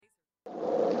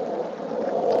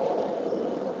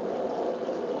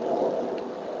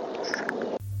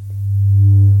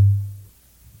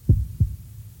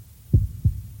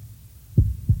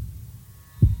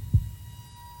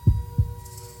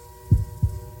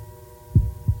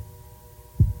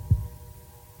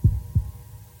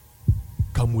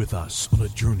Come with us on a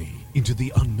journey into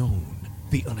the unknown,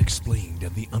 the unexplained,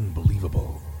 and the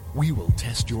unbelievable. We will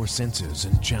test your senses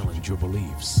and challenge your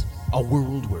beliefs. A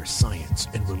world where science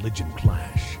and religion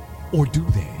clash. Or do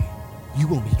they? You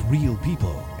will meet real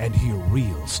people and hear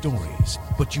real stories,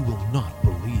 but you will not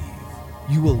believe.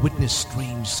 You will witness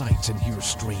strange sights and hear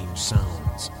strange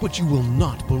sounds, but you will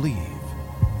not believe.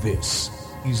 This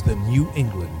is the New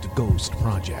England Ghost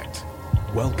Project.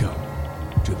 Welcome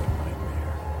to the nightmare.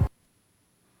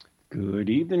 Good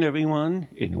evening, everyone,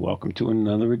 and welcome to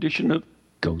another edition of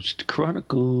Ghost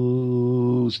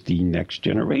Chronicles, The Next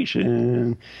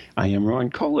Generation. I am Ron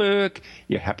Kolick,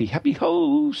 your happy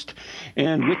host,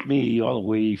 and with me all the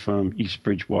way from East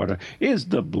Bridgewater is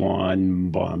the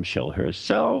blonde bombshell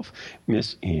herself,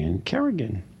 Miss Ann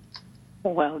Kerrigan.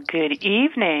 Well, good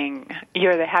evening.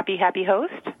 You're the happy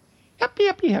host?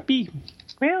 Happy.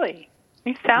 Really?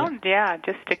 You sound,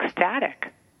 just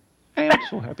ecstatic. I am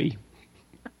so happy.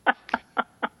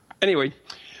 Anyway,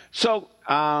 so,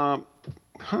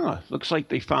 looks like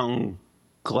they found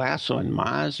glass on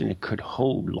Mars and it could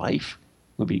hold life.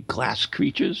 It would be glass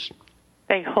creatures.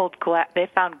 They found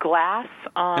glass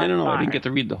on I don't know. Mars. I didn't get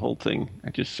to read the whole thing.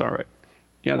 I just saw it.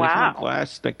 Yeah, wow. They found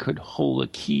glass that could hold a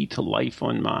key to life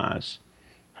on Mars.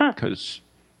 Because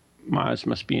Mars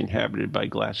must be inhabited by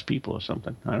glass people or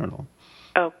something. I don't know.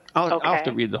 Oh, I'll okay. have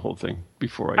to read the whole thing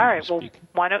before All I right, speak. well,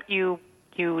 why don't you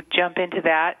jump into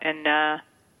that and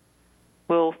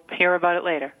we'll hear about it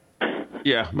later.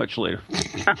 Yeah, much later.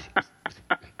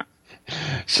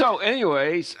 So,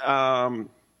 anyways,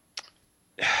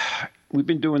 we've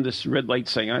been doing this red light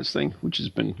seance thing, which has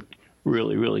been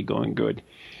really, really going good.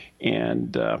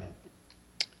 And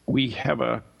we have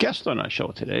a guest on our show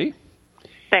today.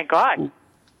 Thank God.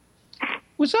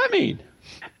 What's that mean?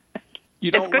 You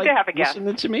don't it's good like to have a guest.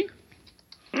 listening to me?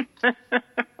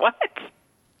 What?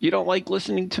 You don't like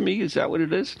listening to me? Is that what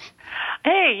it is?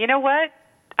 Hey, you know what?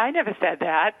 I never said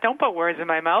that. Don't put words in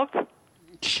my mouth.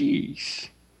 Jeez.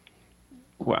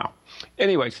 Wow.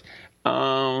 Anyways,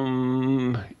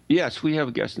 yes, we have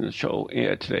a guest in the show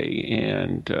today,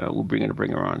 and we'll bring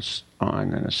her on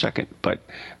in a second. But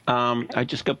I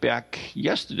just got back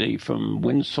yesterday from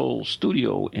Windsoul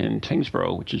Studio in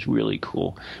Tyngsboro, which is really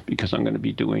cool because I'm going to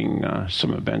be doing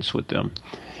some events with them.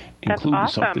 That's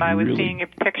awesome. I was seeing your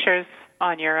pictures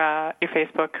on your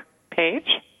Facebook page.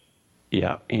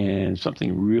 Yeah, and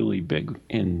something really big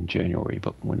in January,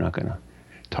 but we're not going to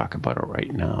talk about it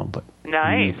right now. But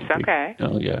nice. Okay.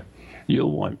 Oh yeah, you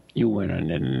want in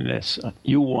on this.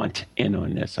 You want in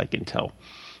on this. I can tell.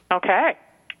 Okay.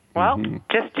 Well,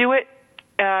 just do it.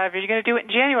 If you're going to do it in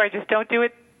January, just don't do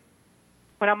it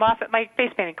when I'm off at my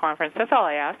face painting conference. That's all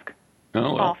I ask. Oh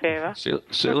well. Small favor.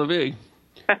 C'est la vie.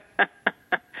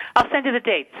 I'll send you the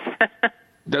dates.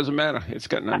 Doesn't matter. It's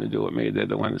got nothing to do with me. They're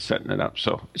the one that's setting it up.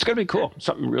 So it's going to be cool.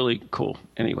 Something really cool.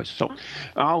 Anyways, so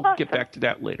I'll get back to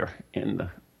that later in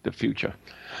the future.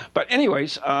 But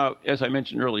anyways, as I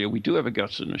mentioned earlier, we do have a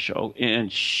guest in the show,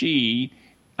 and she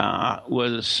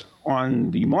was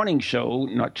on the morning show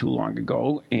not too long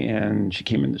ago, and she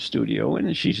came in the studio,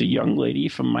 and she's a young lady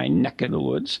from my neck of the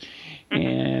woods,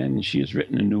 and she has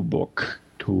written a new book,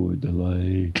 Toward the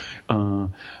Light.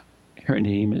 Her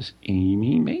name is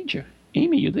Amy Major.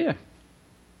 Amy, you there?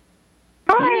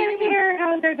 Hi, I'm here.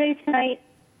 How's everybody tonight?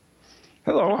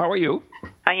 Hello, how are you?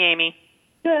 Hi, Amy.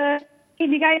 Good.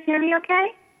 Can you guys hear me okay?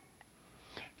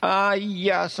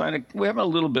 Yes, we're having a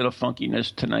little bit of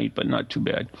funkiness tonight, but not too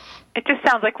bad. It just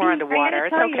sounds like we're underwater.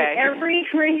 It's okay. Every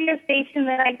radio station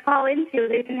that I call into,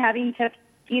 they've been having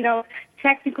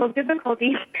technical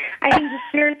difficulties. I think the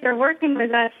spirits are working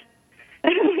with us.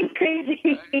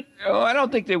 Crazy. Oh, I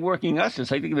don't think they're working us.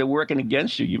 I think they're working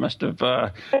against you. You must have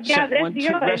sent one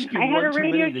to rescue I had a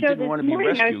radio show this morning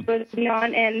I was supposed to be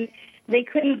on, and they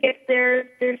couldn't get their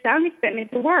sound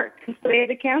equipment to work, so they had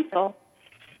to cancel.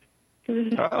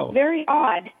 It was very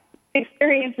odd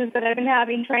experiences that I've been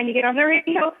having trying to get on the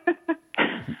radio.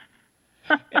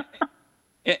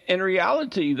 In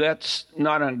reality, that's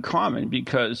not uncommon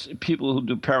because people who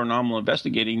do paranormal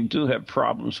investigating do have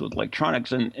problems with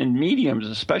electronics, and mediums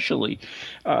especially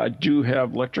do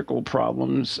have electrical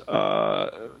problems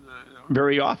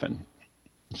very often.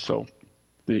 So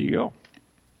there you go.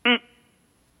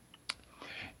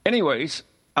 Anyways,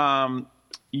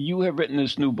 you have written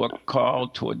this new book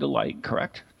called Toward the Light,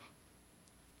 correct?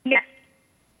 Yes.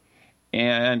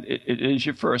 And it is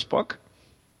your first book?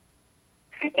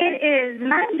 It is,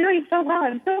 and I'm doing so well.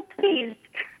 I'm so pleased.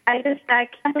 I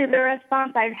can't believe the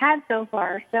response I've had so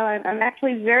far. So I'm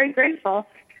actually very grateful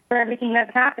for everything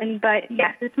that's happened. But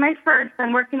yes, it's my first.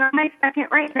 I'm working on my second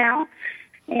right now.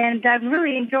 And I'm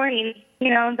really enjoying,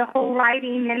 the whole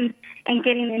writing and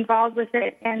getting involved with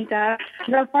it. And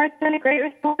so far, it's been a great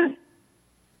response.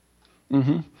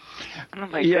 Mm-hmm. Oh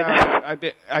my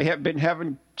goodness. I have been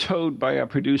having told by our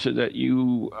producer that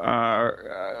you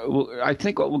are. I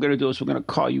think what we're going to do is we're going to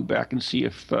call you back and see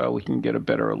if we can get a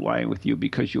better line with you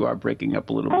because you are breaking up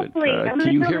a little Hopefully. bit.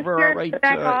 Can you hear her all right,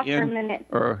 Ann?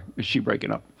 Or is she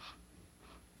breaking up?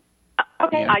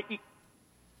 Okay.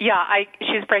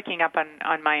 She's breaking up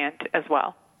on my end as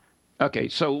well. Okay,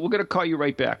 so we're going to call you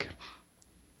right back.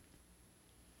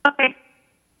 Okay.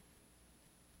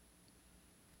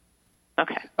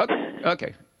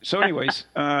 Okay. So, anyways,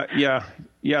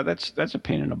 that's a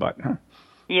pain in the butt, huh?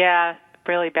 Yeah,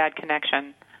 really bad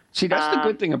connection. See, that's the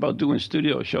good thing about doing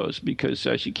studio shows because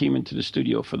she came into the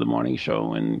studio for the morning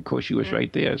show, and of course she was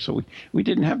right there, so we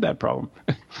didn't have that problem.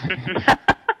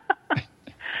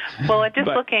 Well, I'm just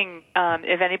looking.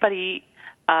 If anybody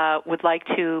would like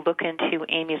to look into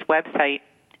Amy's website,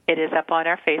 it is up on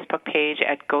our Facebook page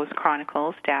at Ghost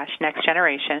Chronicles Next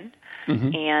Generation,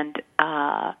 and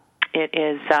it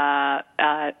is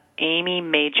Amy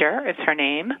Major is her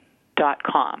name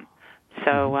 .com.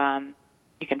 So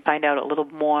you can find out a little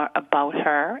more about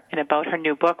her and about her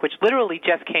new book, which literally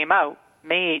just came out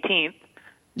May 18th,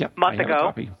 a month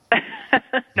ago.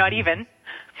 Not even.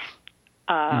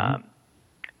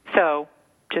 So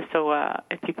just so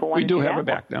if people want to do that. We do have her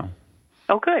back now.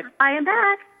 Oh, good. I am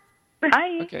back.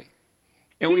 Hi. Okay.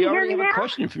 And we already have a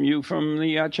question from you from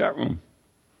the chat room.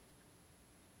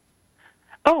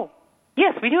 Oh,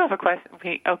 yes, we do have a question.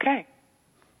 Okay.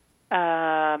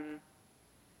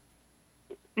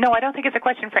 No, I don't think it's a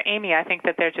question for Amy. I think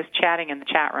that they're just chatting in the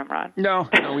chat room, Ron. No,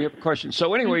 we have a question.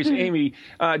 So anyways, Amy,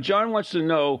 John wants to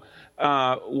know,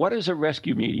 what is a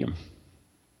rescue medium?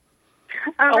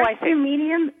 A rescue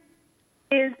medium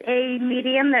is a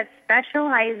medium that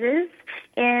specializes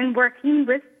in working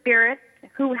with spirits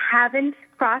who haven't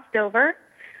crossed over.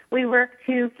 We work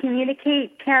to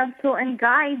communicate, counsel, and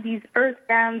guide these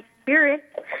earthbound spirits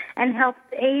and help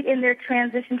aid in their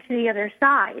transition to the other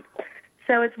side.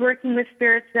 So it's working with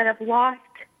spirits that have lost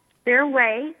their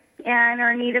way and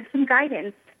are in need of some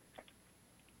guidance.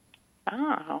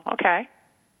 Oh, okay.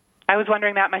 I was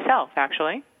wondering that myself,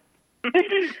 actually.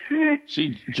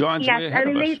 See, John's way ahead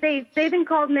of us. They've been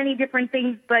called many different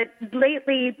things, but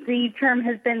lately the term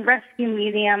has been rescue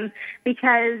medium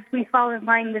because we fall in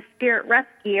line with spirit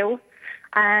rescue,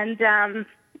 and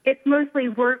it's mostly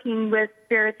working with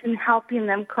spirits and helping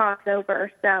them cross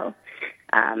over. So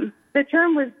the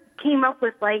term came up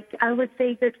with, I would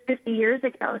say, good 50 years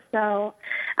ago. So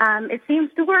it seems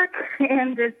to work,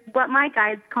 and it's what my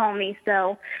guides call me,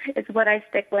 so it's what I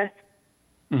stick with.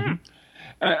 Mm-hmm.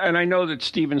 And I know that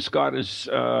Stephen Scott is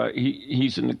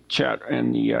he's in the chat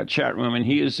room, and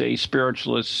he is a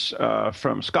spiritualist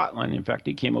from Scotland. In fact,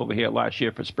 he came over here last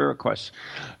year for Spirit Quest.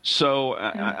 So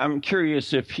I'm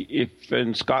curious if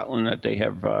in Scotland that they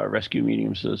have rescue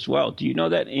mediums as well. Do you know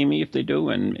that, Amy? If they do,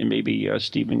 and maybe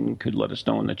Stephen could let us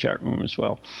know in the chat room as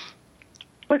well.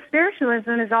 Well,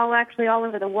 spiritualism is all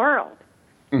over the world.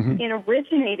 It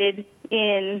originated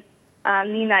in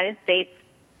the United States,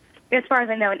 as far as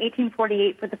I know, in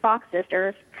 1848 with the Fox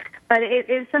sisters. But it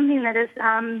is something that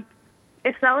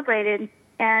is celebrated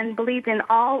and believed in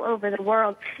all over the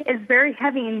world. It's very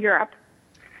heavy in Europe,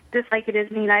 just like it is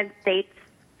in the United States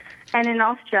and in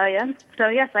Australia. So,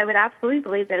 yes, I would absolutely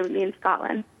believe that it would be in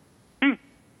Scotland.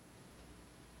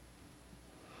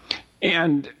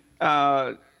 And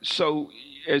so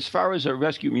as far as a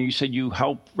rescue, you said you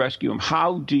help rescue them.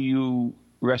 How do you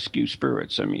rescue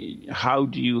spirits? I mean, how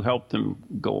do you help them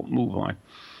move on?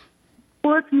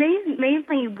 Well, it's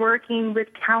mainly working with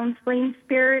counseling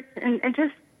spirits and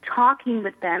just talking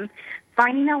with them,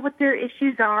 finding out what their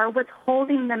issues are, what's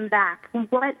holding them back,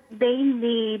 what they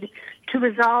need to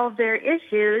resolve their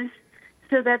issues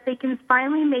so that they can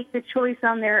finally make the choice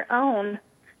on their own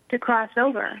to cross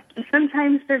over. And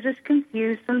sometimes they're just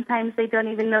confused. Sometimes they don't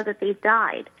even know that they've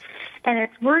died. And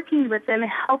it's working with them to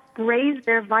help raise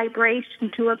their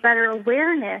vibration to a better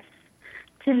awareness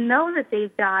to know that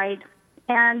they've died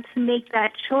and to make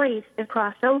that choice to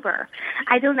cross over.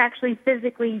 I don't actually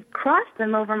physically cross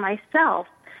them over myself.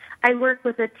 I work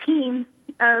with a team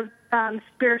of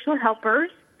spiritual helpers.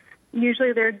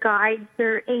 Usually they're guides,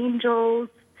 they're angels,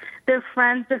 they're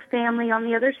friends, they're family on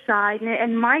the other side,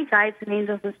 and my guides and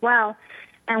angels as well.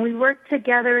 And we work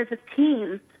together as a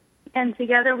team. And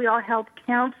together we all help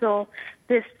counsel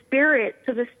this spirit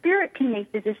so the spirit can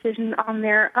make the decision on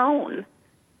their own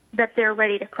that they're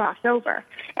ready to cross over.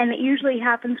 And it usually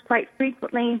happens quite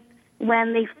frequently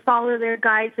when they follow their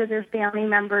guides or their family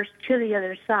members to the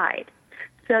other side.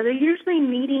 So they're usually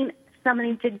meeting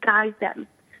somebody to guide them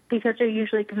because they're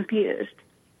usually confused.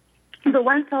 But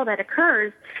once all that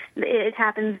occurs, it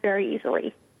happens very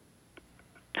easily.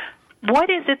 What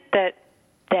is it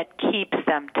that keeps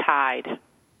them tied,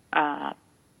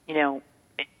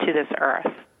 to this earth,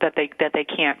 that they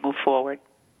can't move forward?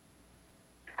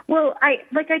 Well, I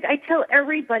tell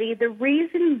everybody, the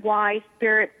reason why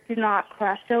spirits do not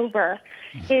cross over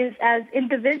is as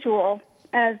individual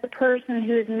as the person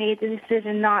who has made the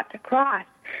decision not to cross.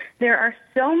 There are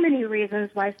so many reasons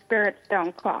why spirits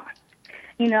don't cross.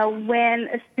 When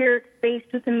a spirit's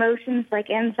faced with emotions like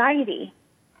anxiety,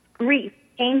 grief,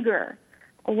 anger,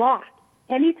 loss,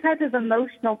 any type of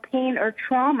emotional pain or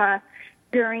trauma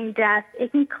during death,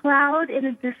 it can cloud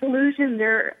and disillusion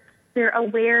their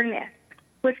awareness,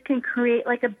 which can create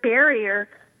like a barrier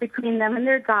between them and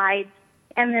their guides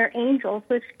and their angels,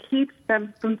 which keeps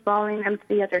them from following them to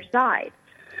the other side.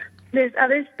 There's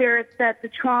other spirits that the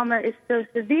trauma is so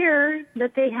severe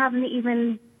that they haven't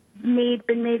even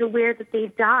been made aware that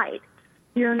they've died.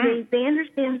 They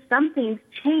understand something's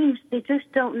changed, they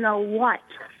just don't know what.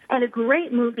 And a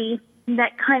great movie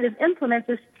that kind of implements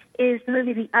this is the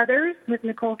movie The Others with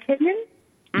Nicole Kidman.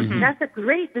 Mm-hmm. That's a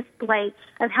great display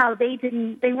of how they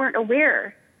weren't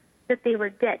aware that they were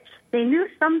ditched. They knew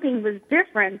something was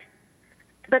different,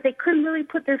 but they couldn't really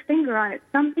put their finger on it.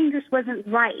 Something just wasn't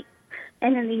right.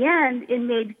 And in the end,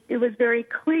 it was very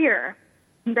clear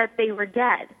that they were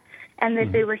dead and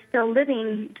that they were still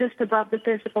living just above the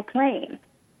physical plane.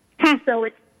 So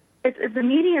it's the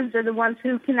mediums are the ones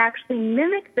who can actually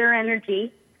mimic their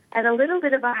energy at a little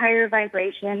bit of a higher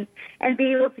vibration and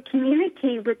be able to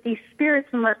communicate with these spirits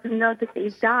and let them know that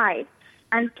they've died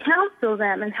and counsel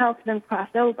them and help them cross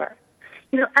over.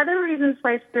 Other reasons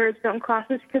why spirits don't cross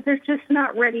is because they're just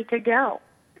not ready to go.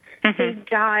 Mm-hmm. They've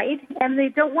died, and they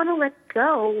don't want to let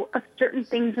go of certain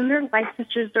things in their life,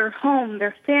 such as their home,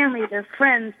 their family, their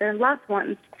friends, their loved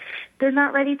ones. They're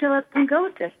not ready to let them go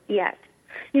just yet.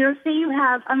 Say you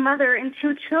have a mother and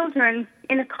 2 children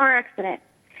in a car accident,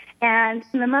 and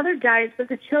the mother dies, but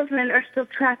the children are still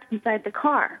trapped inside the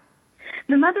car.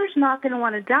 The mother's not going to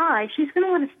want to die. She's going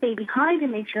to want to stay behind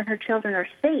and make sure her children are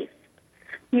safe.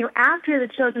 After the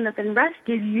children have been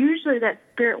rescued, usually that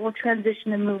spirit will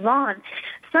transition and move on.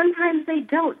 Sometimes they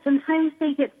don't. Sometimes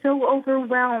they get so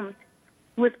overwhelmed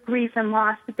with grief and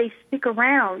loss that they stick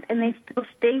around and they still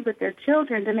stay with their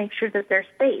children to make sure that they're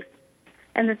safe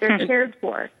and that they're cared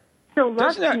for. So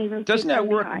doesn't that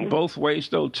work both ways,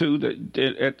 though, too, that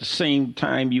at the same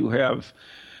time you have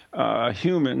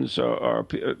humans or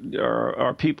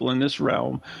people in this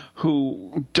realm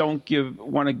who don't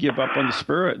want to give up on the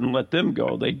spirit and let them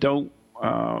go. They don't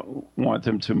want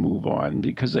them to move on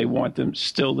because they want them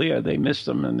still there. They miss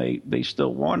them and they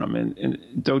still want them. And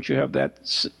don't you have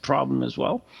that problem as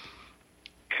well?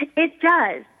 It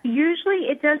does. Usually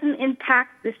it doesn't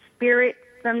impact the spirit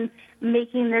from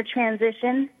making their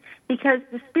transition, because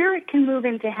the spirit can move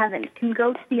into heaven, can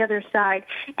go to the other side,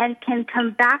 and can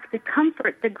come back to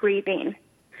comfort the grieving.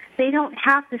 They don't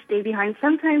have to stay behind.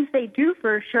 Sometimes they do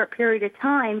for a short period of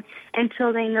time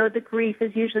until they know the grief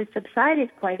has usually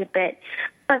subsided quite a bit.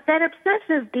 But that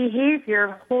obsessive behavior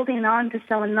of holding on to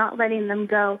someone, not letting them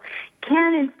go,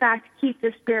 can in fact keep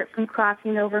the spirit from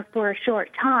crossing over for a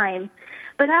short time.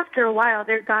 But after a while,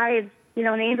 their guides,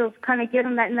 and angels kind of give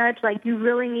them that nudge, like, you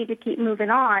really need to keep moving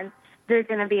on. They're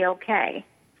going to be okay.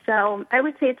 So I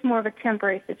would say it's more of a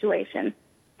temporary situation.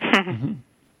 Mm-hmm.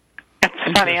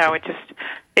 It's funny how it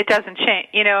doesn't change.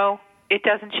 It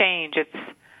doesn't change. It's,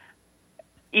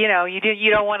 you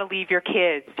don't want to leave your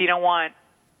kids. You don't want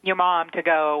your mom to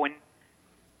go. And,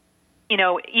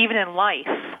 even in life,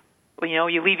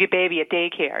 you leave your baby at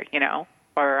daycare,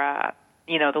 or,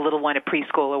 the little one at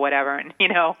preschool or whatever. And,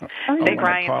 they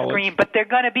cry and scream, but they're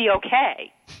going to be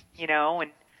okay,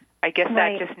 and I guess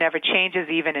that just never changes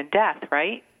even in death,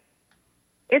 right?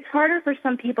 It's harder for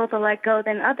some people to let go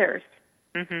than others.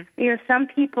 Mm-hmm. Some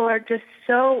people are just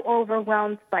so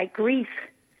overwhelmed by grief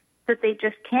that they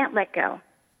just can't let go.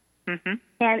 Mm-hmm.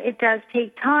 And it does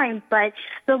take time, but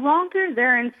the longer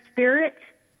they're in spirit,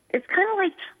 it's kind of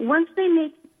like once they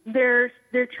make their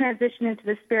transition into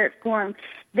the spirit form,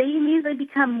 they immediately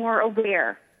become more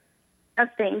aware of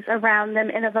things around them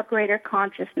and of a greater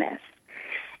consciousness.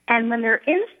 And when they're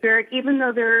in spirit, even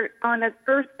though they're on an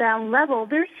earthbound level,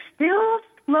 they're still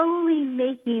slowly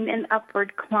making an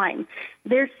upward climb.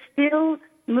 They're still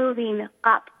moving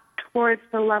up towards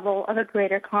the level of a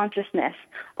greater consciousness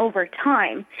over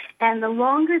time. And the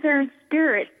longer they're in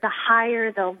spirit, the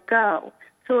higher they'll go.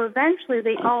 So eventually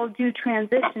they all do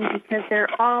transition because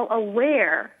they're all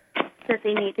aware that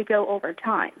they need to go over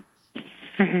time.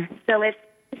 Mm-hmm. So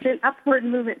It's an upward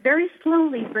movement, very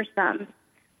slowly for some,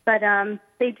 but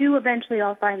they do eventually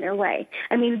all find their way.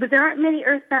 I mean, but there aren't many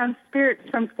earthbound spirits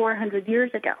from 400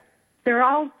 years ago. They're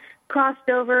all crossed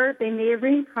over. They may have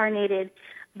reincarnated,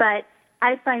 but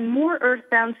I find more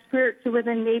earthbound spirits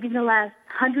within maybe the last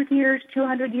 100 years,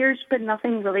 200 years, but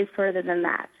nothing really further than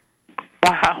that.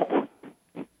 Wow.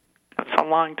 That's a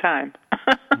long time.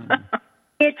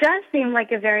 It does seem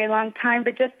like a very long time,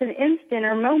 but just an instant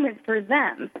or moment for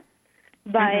them.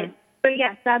 But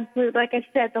yes, absolutely. Like I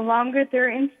said, the longer they're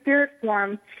in spirit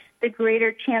form, the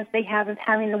greater chance they have of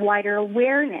having a wider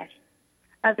awareness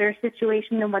of their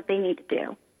situation and what they need to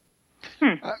do.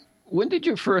 When did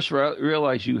you first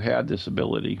realize you had this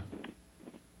ability?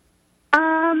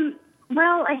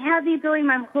 Well, I had the ability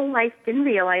my whole life, didn't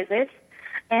realize it.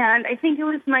 And I think it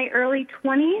was my early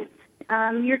 20s,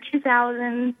 year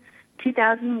 2000,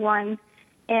 2001,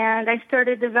 and I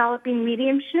started developing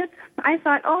mediumship. I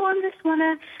thought, I just want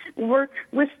to work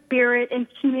with spirit and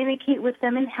communicate with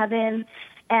them in heaven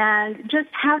and just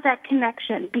have that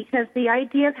connection, because the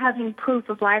idea of having proof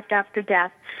of life after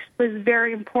death was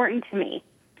very important to me.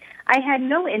 I had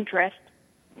no interest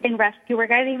in rescue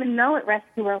work. I didn't even know what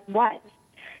rescue work was.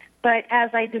 But as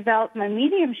I developed my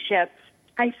mediumship,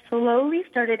 I slowly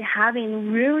started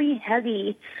having really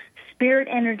heavy spirit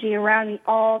energy around me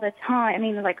all the time. I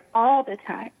mean, like all the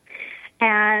time.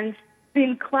 And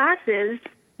in classes,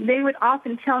 they would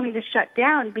often tell me to shut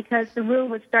down because the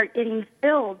room would start getting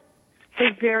filled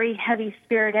with very heavy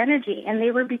spirit energy, and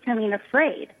they were becoming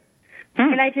afraid.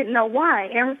 And I didn't know why.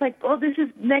 And I was like, this is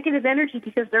negative energy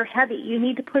because they're heavy. You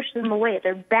need to push them away.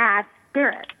 They're bad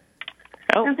spirits.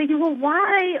 And I'm thinking,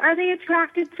 why are they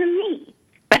attracted to me?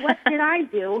 What did I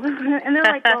do? And they're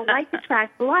like, like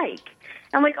attracts like.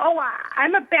 I'm like,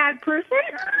 I'm a bad person?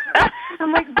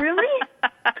 I'm like, really?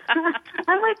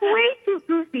 I'm like way too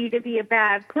goofy to be a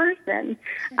bad person.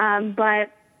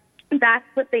 But that's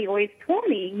what they always told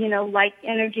me, like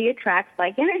energy attracts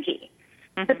like energy.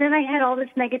 But then I had all this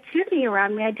negativity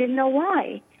around me. I didn't know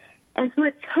why. And so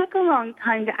it took a long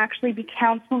time to actually be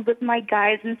counseled with my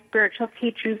guides and spiritual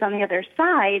teachers on the other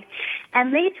side.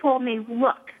 And they told me,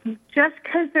 look, just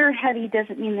because they're heavy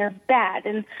doesn't mean they're bad.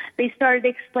 And they started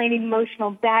explaining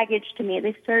emotional baggage to me.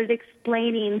 They started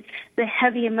explaining the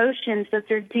heavy emotions that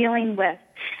they're dealing with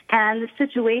and the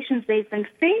situations they've been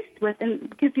faced with.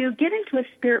 And if you get into a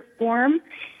spirit form,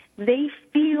 they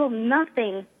feel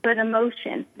nothing but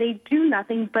emotion. They do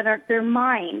nothing but their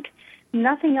mind.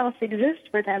 Nothing else exists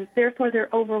for them. Therefore, they're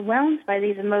overwhelmed by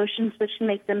these emotions, which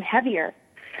make them heavier.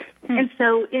 And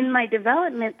so in my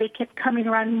development, they kept coming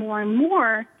around more and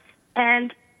more.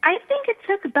 And I think it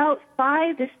took about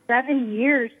 5 to 7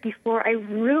 years before I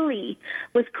really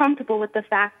was comfortable with the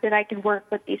fact that I could work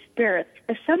with these spirits.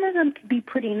 Some of them could be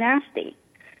pretty nasty.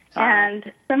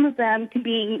 And some of them could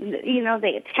be,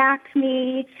 they attacked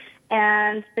me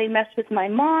and they messed with my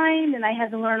mind, and I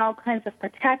had to learn all kinds of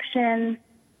protection.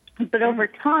 But over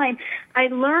time, I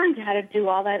learned how to do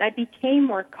all that. I became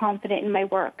more confident in my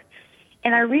work.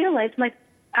 And I realized,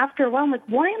 after a while,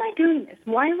 why am I doing this?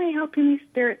 Why am I helping these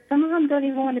spirits? Some of them don't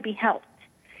even want to be helped.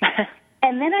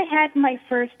 And then I had my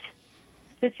first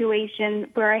situation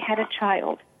where I had a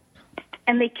child.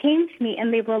 And they came to me,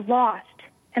 and they were lost,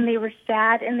 and they were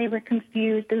sad, and they were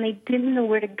confused, and they didn't know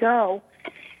where to go.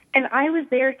 And I was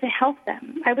there to help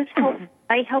them.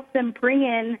 I helped them bring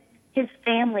in his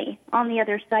family on the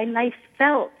other side, and I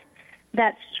felt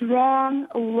that strong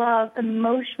love,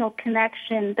 emotional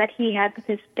connection that he had with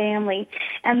his family,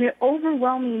 and the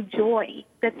overwhelming joy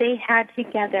that they had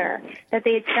together, that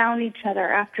they had found each other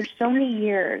after so many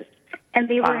years, and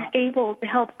they were able to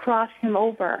help cross him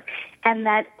over. And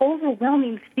that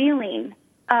overwhelming feeling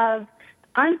of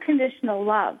unconditional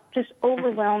love just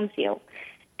overwhelms you.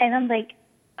 And I'm like,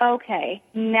 okay,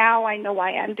 now I know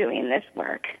why I'm doing this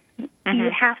work. You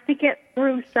have to get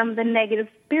through some of the negative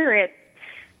spirits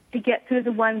to get through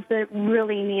the ones that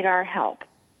really need our help.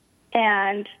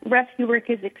 And rescue work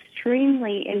is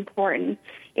extremely important.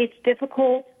 It's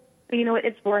difficult, but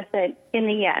it's worth it in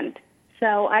the end.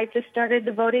 So I just started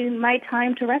devoting my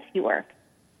time to rescue work.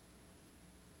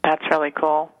 That's really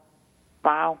cool.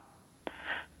 Wow.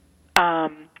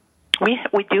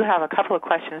 We do have a couple of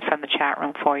questions from the chat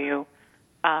room for you.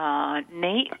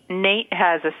 Nate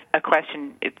has a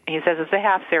question. He says it's a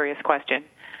half-serious question.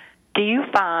 Do you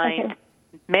find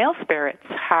male spirits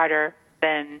harder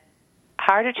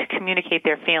to communicate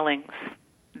their feelings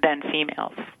than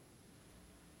females?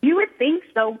 You would think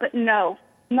so, but no,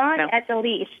 not at the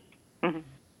least.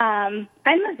 I'm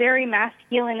a very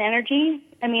masculine energy.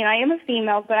 I mean, I am a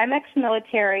female, but I'm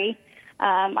ex-military.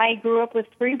 I grew up with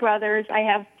 3 brothers. I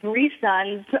have 3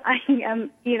 sons. I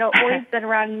am, always been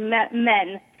around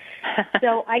men.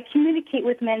 So I communicate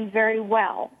with men very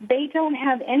well. They don't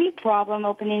have any problem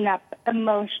opening up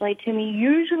emotionally to me.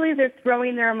 Usually they're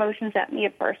throwing their emotions at me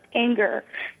at first. Anger,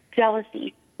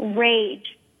 jealousy,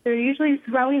 rage. They're usually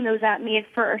throwing those at me at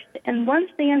first. And once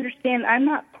they understand I'm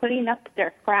not putting up with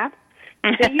their crap,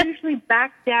 they usually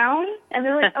back down and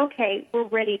they're like, okay, we're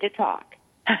ready to talk.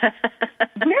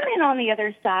 Women on the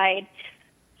other side,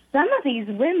 some of these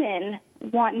women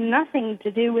want nothing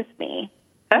to do with me.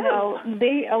 Oh.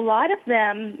 A lot of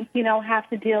them, have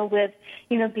to deal with,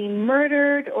 being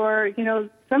murdered or,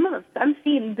 some of them. I'm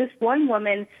seeing this one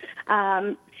woman,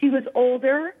 she was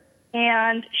older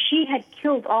and she had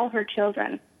killed all her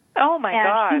children. Oh, my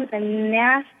God. She was a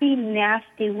nasty,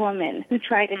 nasty woman who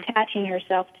tried attaching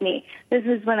herself to me. This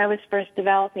was when I was first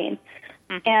developing.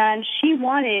 Mm-hmm. And she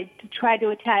wanted to try to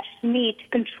attach to me to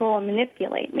control and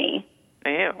manipulate me.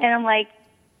 Ew. And I'm like,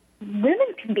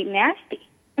 women can be nasty.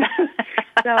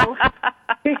 So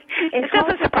it all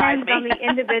depends on the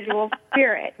individual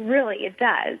spirit. Really, it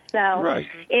does. So, right.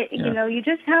 You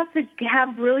just have to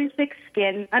have really thick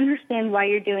skin, understand why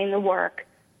you're doing the work,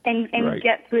 and right.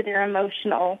 get through their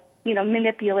emotional,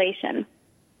 manipulation.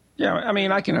 Yeah, I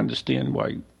mean, I can understand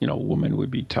why, a woman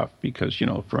would be tough because,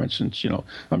 for instance,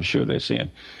 I'm sure they're saying,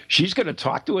 she's going to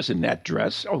talk to us in that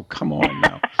dress? Oh, come on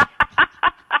now.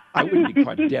 I wouldn't be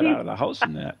caught dead out of the house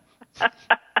in that.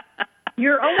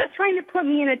 You're always trying to put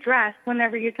me in a dress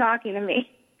whenever you're talking to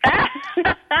me. As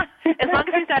long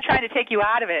as he's not trying to take you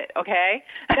out of it, okay?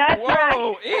 That's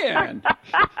Whoa, right. Ann.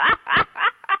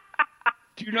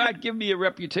 Do not give me a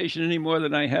reputation any more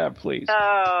than I have, please.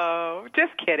 Oh,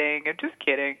 just kidding. I'm just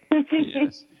kidding.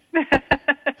 Yes.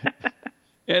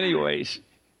 Anyways,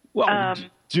 well,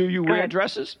 do you wear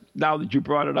dresses now that you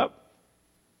brought it up?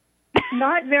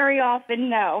 Not very often,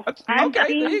 no. Okay,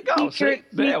 there you go. See,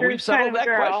 there, we've settled that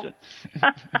question.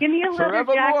 Give me a leather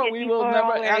Forevermore, we will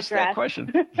never I'll ask that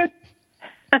question.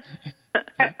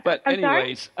 But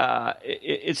anyways,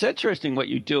 it's interesting what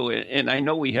you do, and I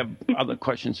know we have other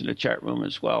questions in the chat room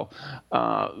as well.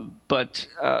 But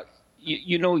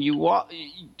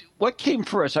what came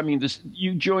first? I mean,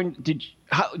 you joined.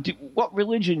 What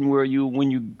religion were you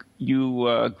when you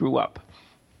grew up?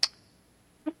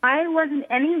 I wasn't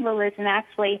any religion,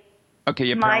 actually. Okay,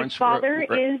 your My parents father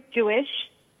is Jewish.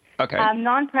 Okay.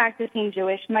 Non-practicing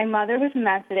Jewish. My mother was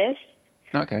Methodist.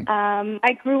 Okay.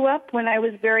 I grew up when I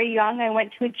was very young. I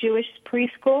went to a Jewish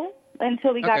preschool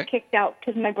until we got kicked out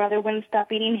because my brother wouldn't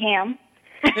stop eating ham.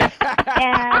 And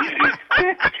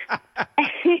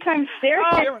I'm serious.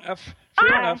 Fair enough.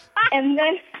 Fair enough. And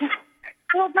then,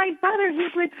 my brother, he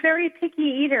was a very picky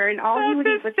eater, and all he would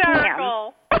eat was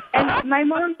ham. And my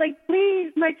mom's like,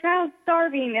 please, my child's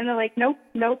starving. And they're like, nope.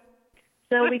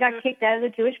 So we got kicked out of the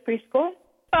Jewish preschool.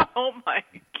 Oh, my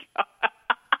God.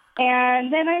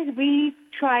 And then we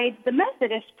tried the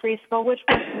Methodist preschool, which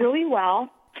worked really well.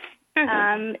 But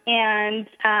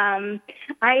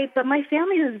my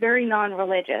family was very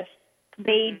non-religious.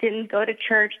 They didn't go to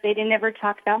church. They didn't ever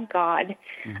talk about God.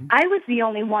 Mm-hmm. I was the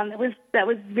only one that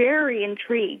was very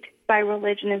intrigued by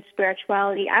religion and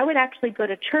spirituality. I would actually go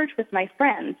to church with my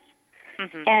friends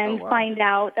and find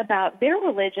out about their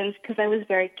religions because I was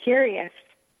very curious.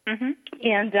 Mm-hmm.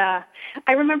 And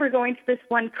I remember going to this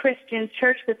one Christian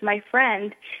church with my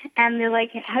friend, and they're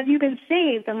like, have you been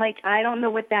saved? I'm like, I don't know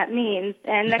what that means.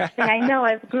 And next thing I know,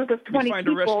 I have a group of 20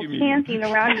 people chanting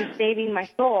around me, saving my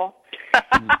soul.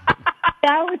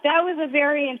 That was a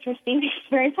very interesting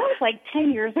experience. I was like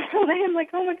 10 years old. I'm like,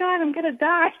 oh, my God, I'm going to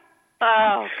die.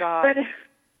 Oh, God.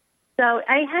 So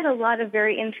I had a lot of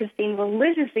very interesting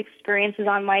religious experiences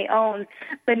on my own,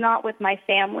 but not with my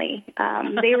family.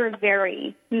 They were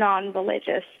very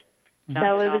non-religious.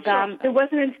 So it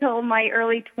wasn't until my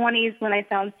early 20s when I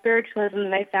found spiritualism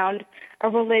that I found a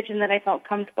religion that I felt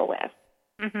comfortable with.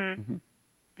 Mm-hmm.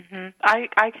 Mm-hmm.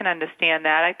 I can understand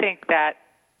that. I think that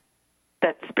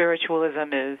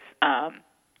spiritualism is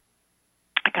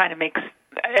it kind of makes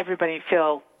everybody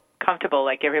feel comfortable,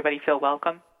 like everybody feel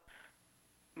welcome.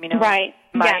 Right.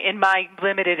 In my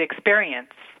limited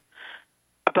experience,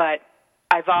 but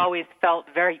I've always felt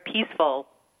very peaceful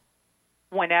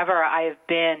whenever I have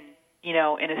been, in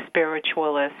a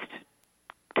spiritualist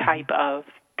type of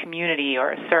community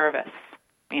or a service,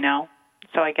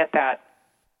 So I get that.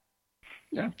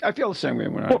 Yeah, I feel the same way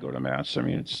when I go to Mass. I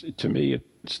mean, to me,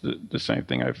 it's the same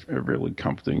thing. I've a really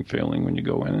comforting feeling when you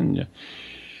go in, and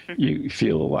you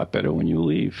feel a lot better when you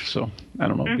leave. So I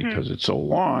don't know because it's so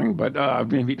long, but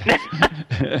maybe.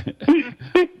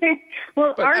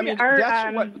 Well,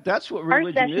 but, that's what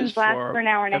religion our sessions is last for an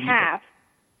hour and a half.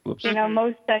 Whoops.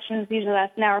 Most sessions usually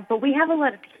last an hour, but we have a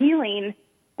lot of healing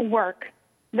work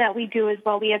that we do as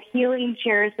well. We have healing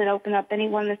chairs that open up.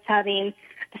 Anyone that's having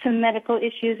some medical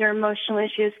issues or emotional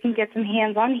issues can get some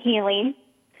hands-on healing.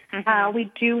 Mm-hmm.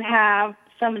 We do have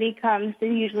somebody comes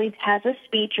and usually has a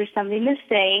speech or something to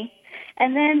say.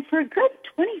 And then for a good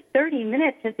 20, 30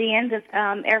 minutes at the end of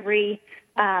every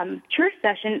church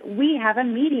session, we have a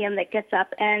medium that gets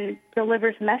up and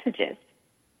delivers messages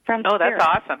from Spirit. That's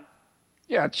awesome.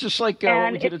 Yeah, it's just like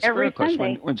what we did at Spirit Quest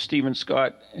when Stephen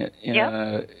Scott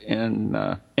and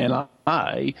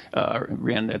I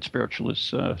ran that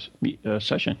spiritualist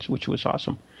session, which was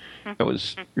awesome. Mm-hmm. That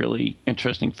was really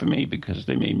interesting for me because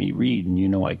they made me read,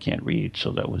 and I can't read,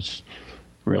 so that was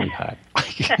really hot.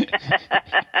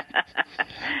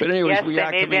 But anyways,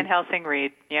 yes, they made Van Helsing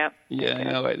read. Yep. Yeah,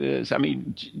 no, it is. I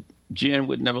mean, Jan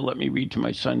would never let me read to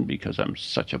my son because I'm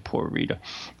such a poor reader.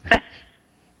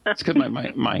 It's because my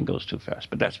mind goes too fast,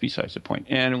 but that's besides the point.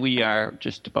 And we are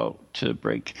just about to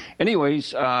break.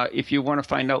 Anyways, if you want to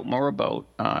find out more about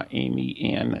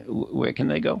Amy Ann, where can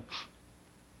they go?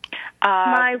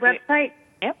 My website.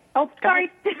 Yep. Oh,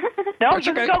 sorry. No,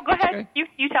 you go ahead. Okay.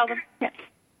 You tell them. Yes.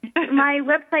 My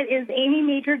website is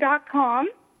amymajor.com,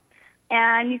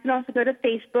 and you can also go to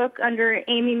Facebook under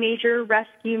Amy Major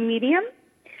Rescue Medium,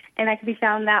 and I can be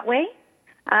found that way.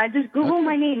 Just Google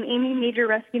my name, Amy Major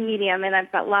Rescue Medium, and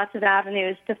I've got lots of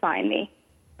avenues to find me.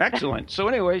 Excellent. So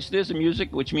anyways, there's the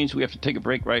music, which means we have to take a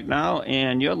break right now,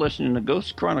 and you're listening to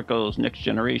Ghost Chronicles Next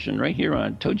Generation right here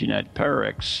on TogiNet,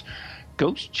 Pararex,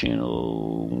 Ghost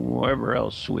Channel, wherever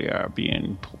else we are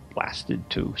being blasted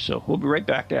to. So we'll be right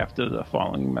back after the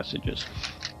following messages.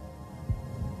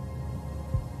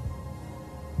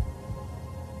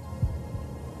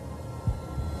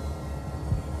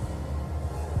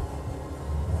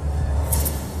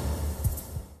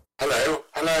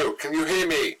 Hello, can you hear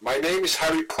me? My name is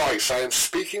Harry Price. I am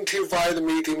speaking to you via the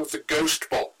medium of the Ghost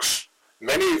Box.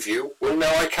 Many of you will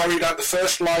know I carried out the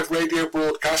first live radio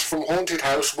broadcast from Haunted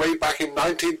House way back in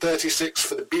 1936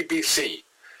 for the BBC.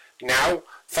 Now,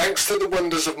 thanks to the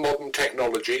wonders of modern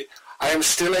technology, I am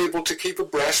still able to keep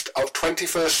abreast of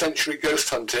 21st century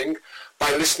ghost hunting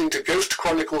by listening to Ghost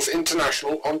Chronicles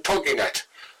International on TogiNet,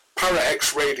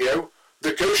 Pararex Radio,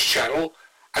 the Ghost Channel,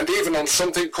 and even on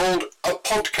something called a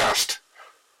podcast.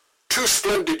 Two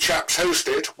splendid chaps host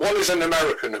it. One is an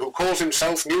American who calls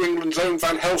himself New England's own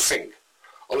Van Helsing,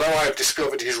 although I have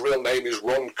discovered his real name is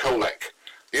Ron Kolek.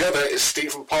 The other is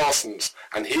Stephen Parsons,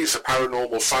 and he's a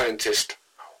paranormal scientist.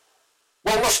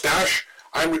 Well, mustache,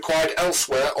 I'm required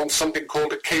elsewhere on something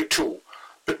called a K2.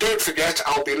 But don't forget,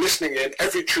 I'll be listening in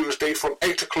every Tuesday from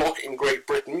 8 o'clock in Great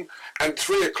Britain and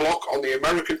 3 o'clock on the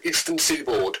American Eastern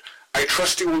Seaboard. I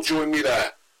trust you will join me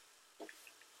there.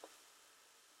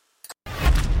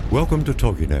 Welcome to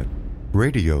TogiNet,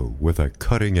 radio with a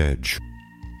cutting edge.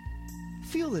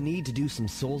 Feel the need to do some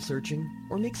soul searching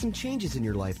or make some changes in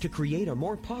your life to create a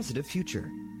more positive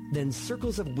future? Then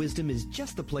Circles of Wisdom is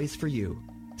just the place for you.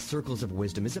 Circles of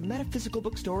Wisdom is a metaphysical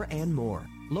bookstore and more,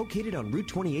 located on Route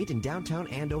 28 in downtown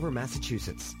Andover,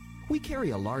 Massachusetts. We carry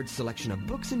a large selection of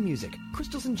books and music,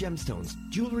 crystals and gemstones,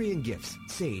 jewelry and gifts,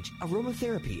 sage,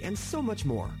 aromatherapy, and so much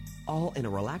more, all in a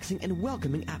relaxing and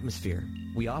welcoming atmosphere.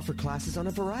 We offer classes on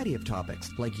a variety of topics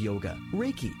like yoga,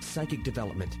 Reiki, psychic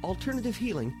development, alternative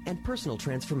healing, and personal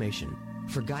transformation.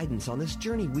 For guidance on this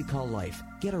journey we call life,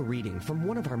 get a reading from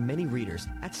one of our many readers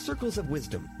at Circles of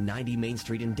Wisdom, 90 Main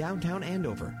Street in downtown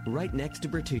Andover, right next to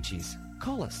Bertucci's.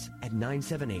 Call us at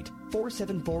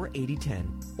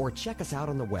 978-474-8010 or check us out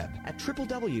on the web at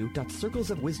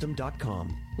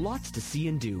www.circlesofwisdom.com. Lots to see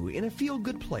and do in a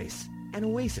feel-good place, an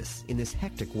oasis in this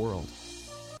hectic world.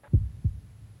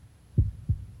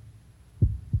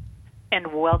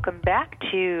 And welcome back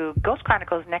to Ghost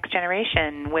Chronicles Next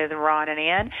Generation with Ron and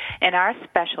Ann and our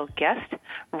special guest,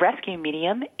 rescue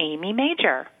medium Amy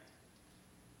Major.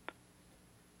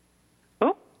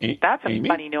 Oh, that's a Amy?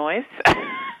 funny noise.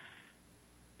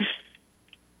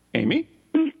 Amy?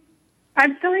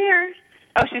 I'm still here.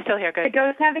 Oh, she's still here. Good. The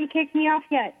ghosts haven't kicked me off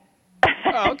yet.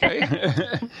 Oh, okay.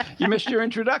 You missed your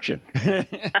introduction.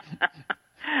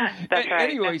 That's right.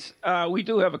 Anyways, we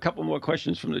do have a couple more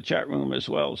questions from the chat room as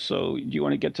well. So do you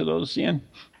want to get to those, Ian?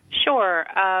 Sure.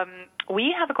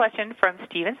 We have a question from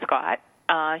Stephen Scott.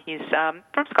 He's from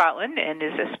Scotland and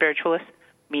is a spiritualist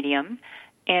medium.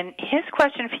 And his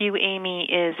question for you, Amy,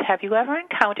 is have you ever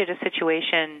encountered a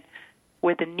situation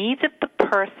where the needs of the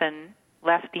person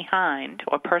left behind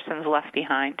or persons left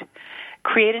behind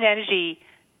create an energy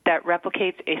that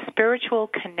replicates a spiritual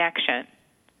connection,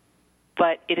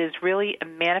 but it is really a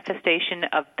manifestation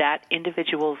of that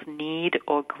individual's need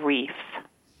or grief?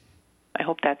 I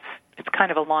hope it's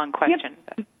kind of a long question.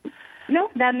 Yep. No,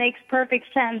 that makes perfect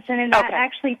sense, and that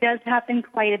actually does happen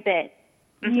quite a bit.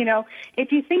 Mm-hmm. You know,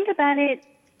 if you think about it,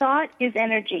 thought is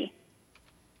energy.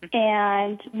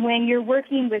 And when you're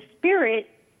working with spirit,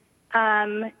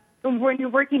 when you're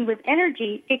working with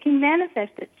energy, it can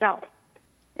manifest itself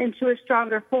into a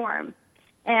stronger form.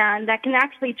 And that can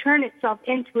actually turn itself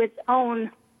into its own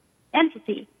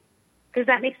entity. Does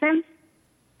that make sense?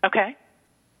 Okay.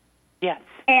 Yes.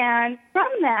 And from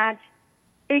that,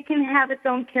 it can have its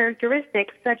own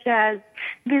characteristics, such as,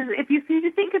 if you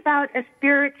think about a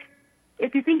spirit,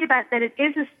 if you think about that it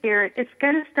is a spirit, it's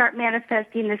going to start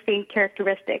manifesting the same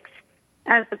characteristics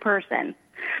as the person.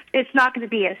 It's not going to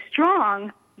be as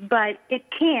strong, but it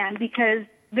can, because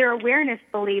their awareness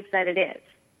believes that it is.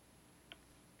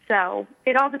 So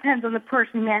it all depends on the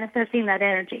person manifesting that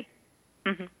energy.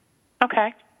 Mm-hmm.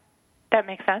 Okay. That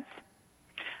makes sense.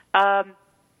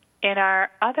 And our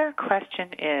other question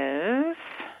is...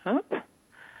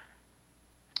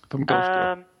 From Ghost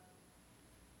Girl.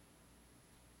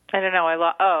 I don't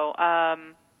know.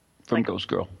 From Ghost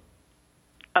Girl.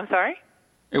 I'm sorry?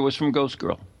 It was from Ghost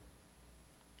Girl.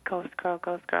 Ghost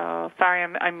Girl. Sorry,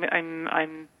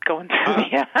 I'm going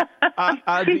through.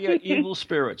 Are there evil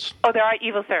spirits? Oh, there are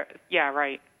evil spirits. Yeah,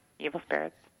 right. Evil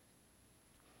spirits.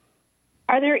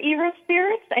 Are there evil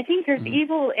spirits? I think there's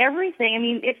evil everything. I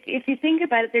mean, if you think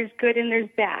about it, there's good and there's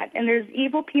bad. And there's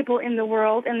evil people in the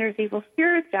world and there's evil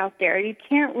spirits out there. You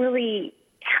can't really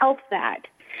help that.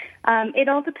 It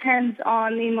all depends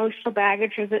on the emotional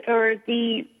baggage or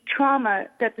the trauma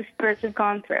that the spirits have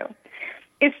gone through.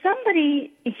 If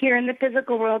somebody here in the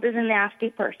physical world is a nasty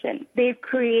person, they've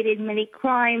created many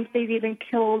crimes, they've even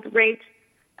killed, raped,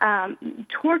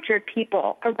 tortured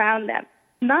people around them,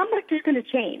 not much is going to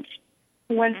change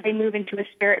once they move into a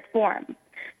spirit form.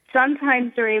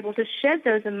 Sometimes they're able to shed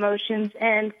those emotions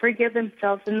and forgive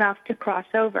themselves enough to cross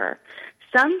over.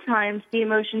 Sometimes the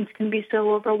emotions can be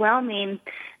so overwhelming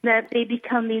that they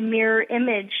become the mirror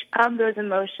image of those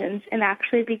emotions and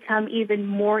actually become even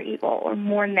more evil or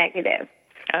more negative.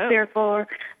 Oh. Therefore,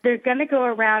 they're going to go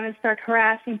around and start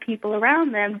harassing people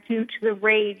around them due to the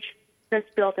rage that's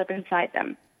built up inside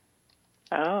them.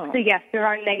 Oh. So, yes, there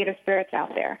are negative spirits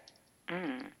out there.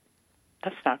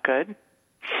 That's not good.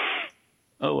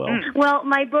 Oh, well. Well,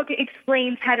 my book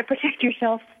explains how to protect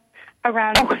yourself from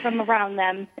around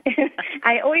them.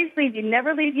 I always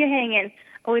never leave you hanging.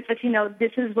 Always let you know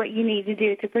this is what you need to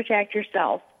do to protect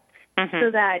yourself, so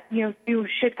that you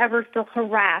should ever feel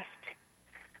harassed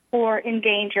or in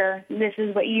danger. This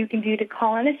is what you can do to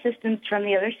call in assistance from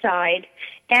the other side,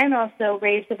 and also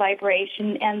raise the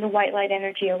vibration and the white light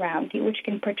energy around you, which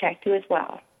can protect you as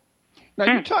well.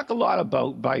 Now, you talk a lot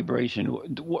about vibration.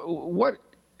 What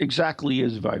exactly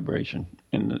is vibration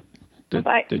in the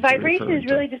vibration is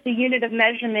really just a unit of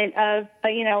measurement of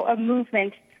a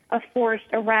movement, a force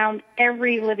around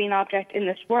every living object in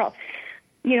this world.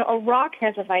 You know, a rock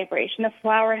has a vibration, a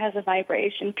flower has a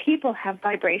vibration, people have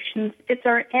vibrations. It's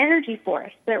our energy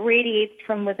force that radiates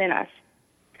from within us.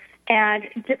 And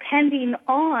depending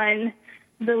on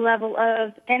the level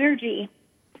of energy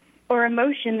or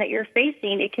emotion that you're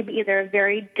facing, it could be either a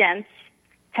very dense,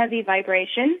 heavy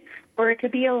vibration, or it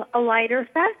could be a lighter,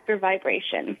 faster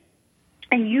vibration.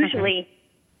 And usually,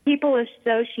 people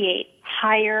associate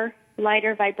higher,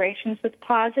 lighter vibrations with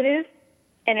positive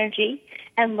energy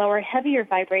and lower, heavier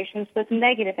vibrations with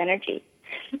negative energy.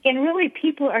 And really,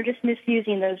 people are just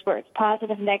misusing those words,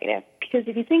 positive, negative, because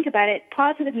if you think about it,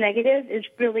 positive, negative is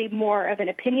really more of an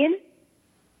opinion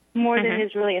more than it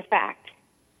is really a fact.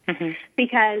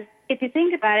 Because if you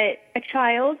think about it, a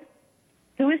child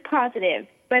who is positive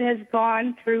but has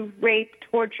gone through rape,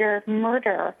 torture,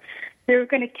 murder, they're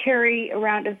going to carry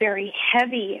around a very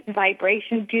heavy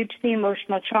vibration due to the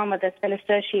emotional trauma that's been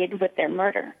associated with their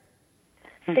murder.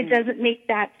 It doesn't make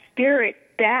that spirit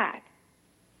bad.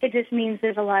 It just means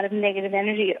there's a lot of negative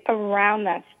energy around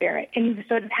that spirit, and you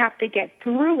sort of have to get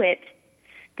through it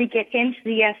to get into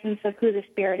the essence of who the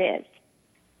spirit is,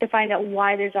 to find out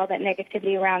why there's all that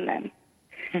negativity around them.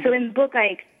 So in the book I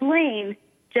explain,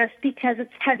 just because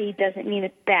it's heavy doesn't mean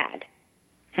it's bad.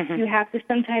 You have to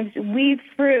sometimes weave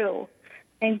through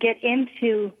and get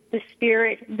into the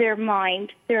spirit, their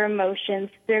mind, their emotions,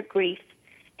 their grief,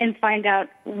 and find out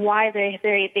why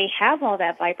they have all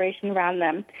that vibration around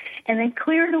them, and then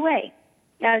clear it away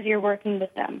as you're working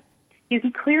with them. You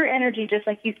can clear energy just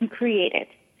like you can create it,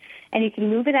 and you can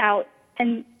move it out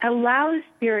and allow the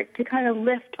spirit to kind of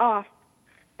lift off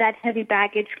that heavy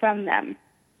baggage from them,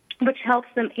 which helps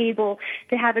them able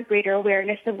to have a greater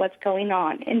awareness of what's going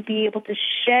on and be able to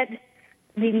shed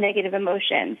the negative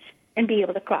emotions and be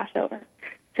able to cross over.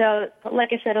 So, like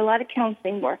I said, a lot of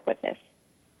counseling work with this.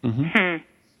 Mm-hmm.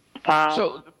 Wow.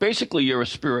 So basically, you're a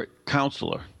spirit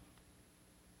counselor.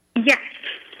 Yes.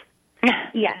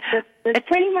 Yes, that's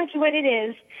pretty much what it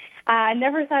is. I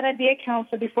never thought I'd be a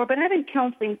counselor before, but I've been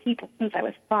counseling people since I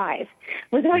was 5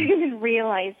 without even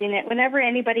realizing it. Whenever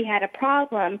anybody had a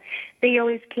problem, they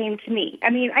always came to me.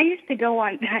 I mean, I used to go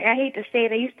on, I hate to say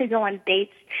it, I used to go on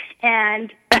dates,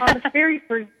 and on the very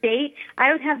first date,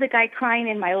 I would have the guy crying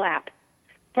in my lap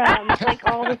from like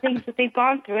all the things that they've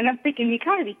gone through, and I'm thinking, you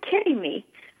gotta be kidding me.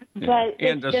 Yeah. But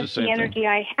it's just the energy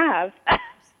I have.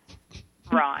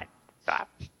 Ron, stop.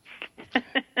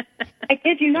 I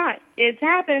kid you not. It's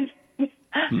happened.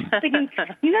 Thinking, I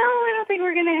don't think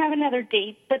we're going to have another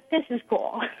date, but this is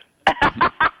cool.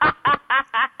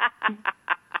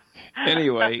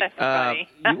 Anyway,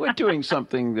 you were doing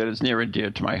something that is near and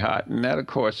dear to my heart, and that, of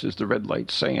course, is the Red Light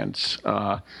Seance.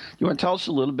 You want to tell us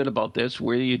a little bit about this,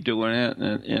 where you're doing it,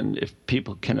 and if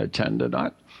people can attend or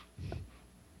not?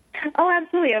 Oh,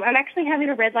 absolutely. I'm actually having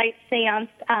a Red Light Seance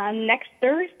next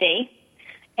Thursday.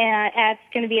 And it's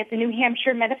going to be at the New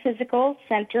Hampshire Metaphysical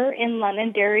Center in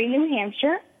Londonderry, New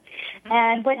Hampshire.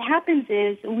 And what happens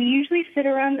is we usually sit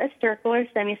around a circle or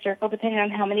semicircle, depending on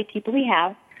how many people we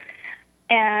have.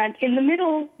 And in the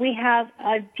middle, we have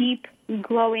a deep,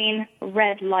 glowing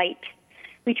red light.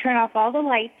 We turn off all the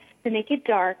lights to make it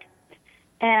dark,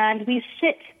 and we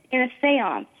sit in a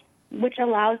seance, which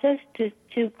allows us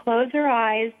to close our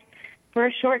eyes for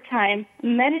a short time,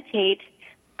 meditate,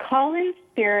 call in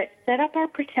spirit, set up our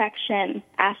protection,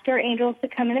 ask our angels to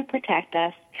come in and protect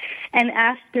us, and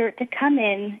ask spirit to come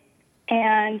in,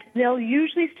 and they'll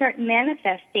usually start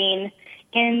manifesting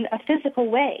in a physical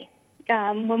way.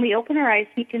 When we open our eyes,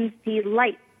 we can see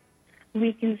light,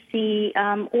 we can see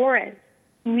auras,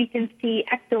 we can see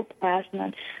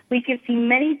ectoplasm, we can see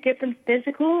many different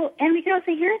physical, and we can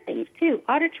also hear things too,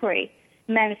 auditory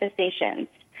manifestations.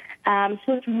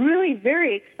 So it's really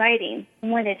very exciting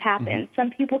when it happens. Mm-hmm.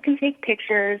 Some people can take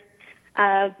pictures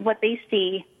of what they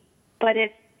see, but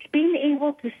it's being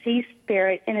able to see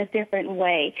spirit in a different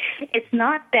way. It's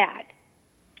not bad.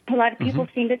 A lot of people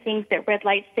seem to think that red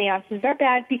light seances are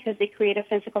bad because they create a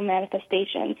physical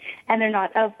manifestation and they're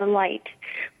not of the light.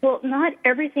 Well, not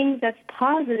everything that's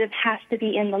positive has to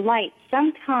be in the light.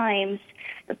 Sometimes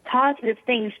the positive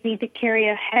things need to carry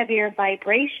a heavier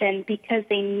vibration because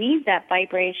they need that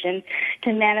vibration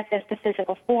to manifest a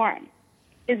physical form.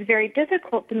 It's very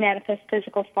difficult to manifest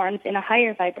physical forms in a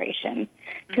higher vibration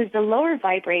because the lower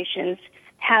vibrations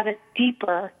have a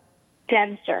deeper,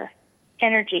 denser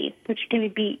energy, which can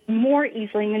be more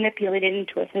easily manipulated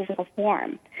into a physical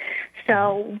form.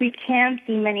 So we can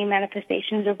see many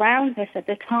manifestations around us at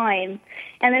the time,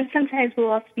 and then sometimes we'll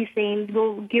also be saying,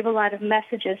 we'll give a lot of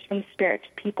messages from spirit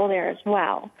to people there as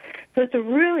well. So it's a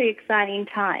really exciting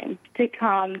time to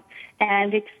come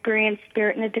and experience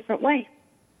spirit in a different way.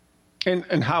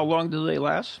 And how long do they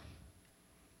last?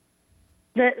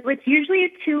 It's usually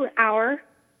a 2-hour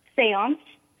seance.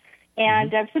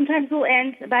 And sometimes we'll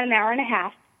end about an hour and a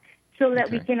half so that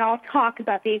we can all talk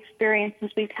about the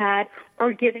experiences we've had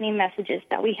or give any messages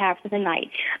that we have for the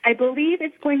night. I believe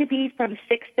it's going to be from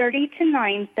 6:30 to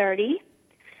 9:30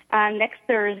 next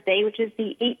Thursday, which is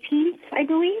the 18th, I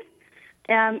believe,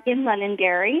 in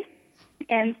Londonderry.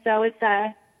 And so it's,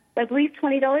 I believe,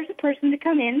 $20 a person to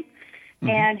come in,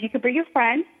 and you can bring your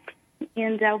friends,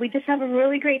 and we just have a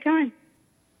really great time.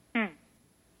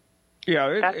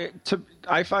 Yeah,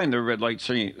 I find the red light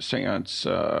seance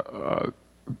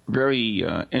very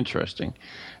interesting.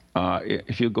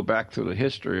 If you go back through the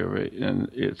history of it, and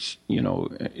it's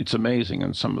amazing,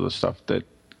 and some of the stuff that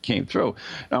came through.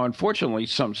 Now, unfortunately,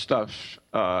 some stuff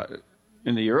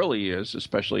in the early years,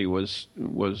 especially, was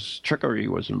trickery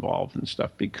was involved and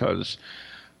stuff because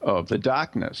of the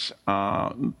darkness.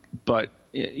 But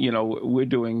we're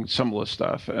doing similar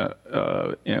stuff,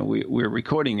 and we're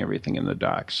recording everything in the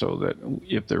dark so that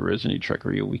if there is any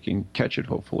trickery, we can catch it,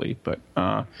 hopefully. But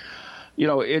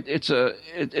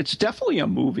it's definitely a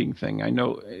moving thing. I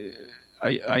know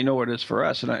it is for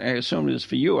us, and I assume it is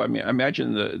for you. I mean, I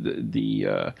imagine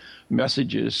the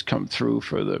messages come through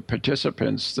for the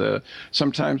participants.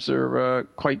 Sometimes they're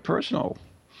quite personal.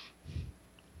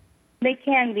 They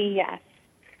can be, yes.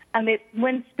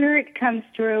 When spirit comes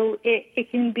through, it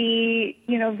can be,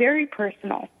 very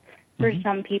personal for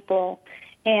some people.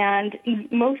 And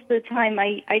most of the time,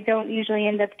 I don't usually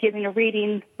end up giving a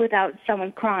reading without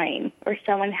someone crying or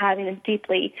someone having a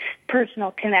deeply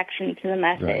personal connection to the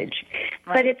message.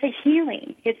 Right. But it's a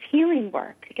healing. It's healing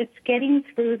work. It's getting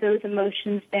through those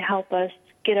emotions to help us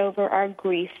get over our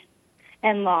grief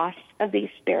and loss of these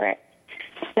spirits.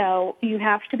 So you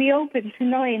have to be open to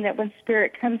knowing that when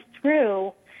spirit comes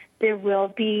through, there will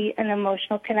be an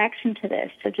emotional connection to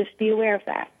this. So just be aware of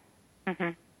that. Mm-hmm.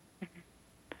 Mm-hmm.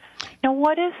 Now,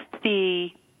 what is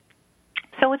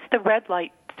so it's the red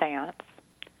light seance.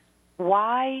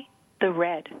 Why the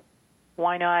red?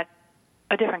 Why not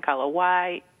a different color?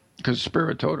 Why? Because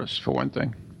spirit told us, for one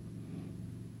thing.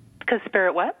 Because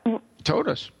spirit what? Told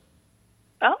us.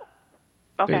 Oh,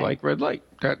 okay. They like red light.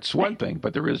 That's one thing,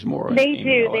 but there is more. They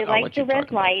do. They like the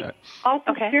red light.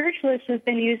 Also, spiritualists have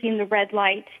been using the red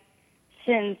light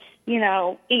since,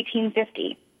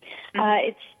 1850.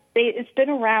 Mm-hmm. It's been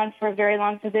around for a very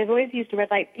long time. They've always used the red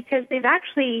light because they've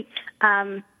actually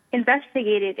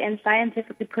investigated and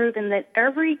scientifically proven that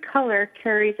every color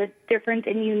carries a different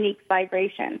and unique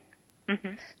vibration.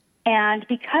 Mm-hmm. And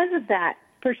because of that,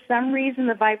 for some reason,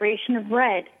 the vibration of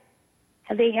red,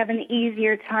 they have an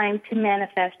easier time to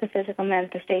manifest a physical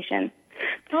manifestation.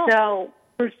 Oh. So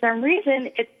for some reason,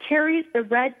 the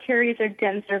red carries a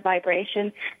denser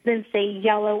vibration than, say,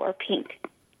 yellow or pink.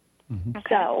 Mm-hmm.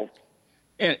 So,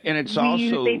 and it's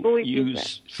also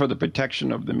used for the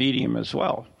protection of the medium as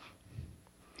well.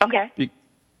 Okay.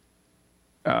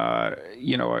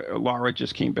 Laura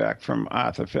just came back from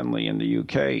Arthur Findlay in the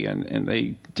UK, and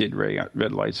they did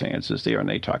red light seances there, and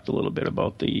they talked a little bit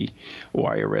about the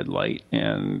wire red light.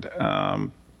 And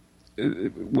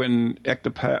when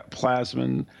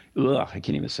ectoplasm, I can't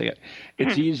even say it.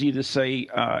 It's easy to say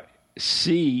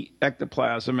see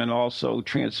ectoplasm and also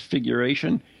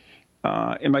transfiguration.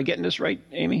 Am I getting this right,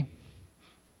 Amy?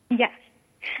 Yes.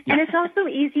 And it's also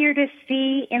easier to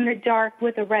see in the dark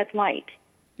with a red light.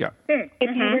 Yeah.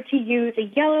 If you were to use a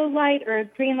yellow light or a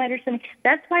green light or something,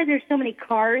 that's why there's so many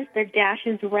cars, their dash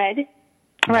is red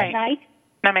at night.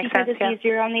 That makes sense, because it's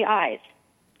easier on the eyes.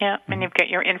 Yeah, and you've got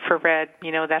your infrared,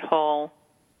 that whole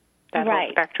spectrum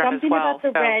Something as well. Something about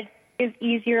the red is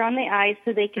easier on the eyes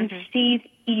so they can see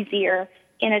easier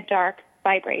in a dark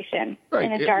vibration. Right.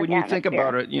 In a dark when you atmosphere. think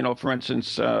about it, for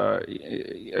instance,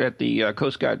 at the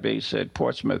Coast Guard base at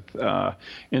Portsmouth,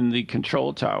 in the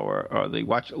control tower or the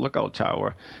lookout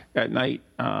tower at night,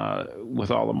 with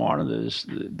all the monitors,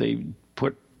 they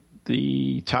put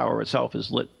the tower itself is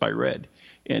lit by red,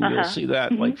 and you'll see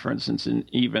that, like for instance, in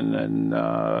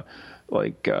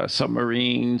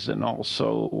submarines and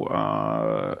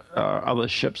also other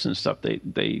ships and stuff.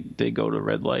 They go to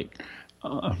red light.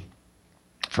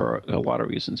 For a lot of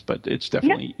reasons, but it's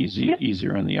definitely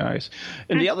easier on the eyes.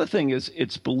 And the other thing is,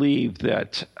 it's believed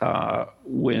that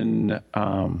when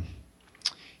I'm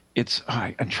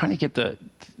trying to get the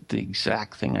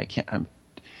exact thing. I can't.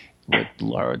 What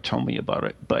Laura told me about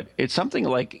it, but it's something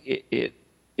like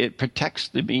it protects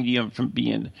the medium from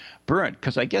being burnt,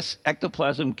 because I guess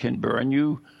ectoplasm can burn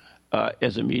you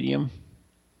as a medium.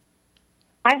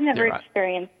 I've never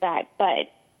experienced that, but.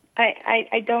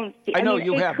 I don't see. I know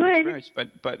you have experience, but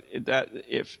that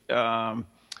if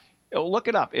look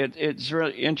it up, it's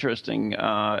really interesting.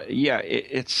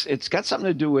 It's got something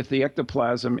to do with the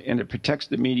ectoplasm, and it protects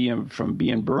the medium from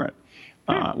being burnt,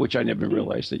 which I never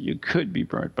realized that you could be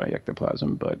burnt by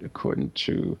ectoplasm, but according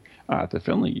to Arthur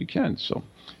Findlay, you can. So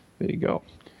there you go.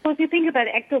 Well, if you think about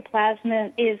it,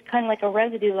 ectoplasm is kind of like a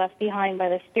residue left behind by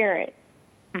the spirit.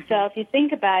 Mm-hmm. So if you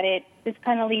think about it, it's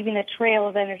kind of leaving a trail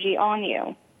of energy on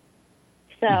you.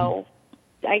 So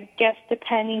I guess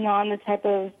depending on the type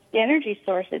of energy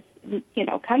source it's,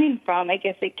 coming from, I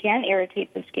guess it can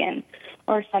irritate the skin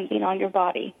or something on your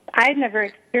body. I've never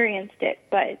experienced it,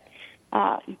 but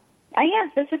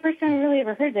that's the first time I really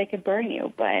ever heard they could burn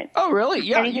you. But oh, really?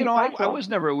 Yeah, I was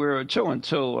never aware of it too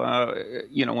until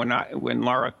when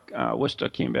Laura Worcester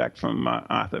came back from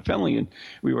Arthur Findlay, and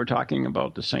we were talking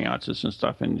about the seances and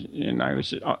stuff, and I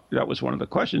was that was one of the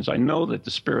questions. I know that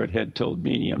the spirit had told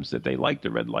mediums that they liked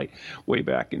the red light way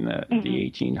back in the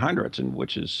 1800s, and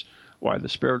which is why the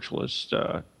spiritualists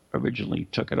originally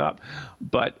took it up,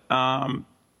 but.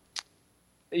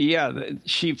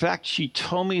 She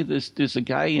told me there's a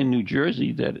guy in New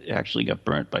Jersey that actually got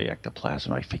burnt by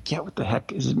ectoplasm. I forget what the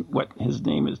heck what his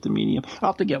name is, the medium. I'll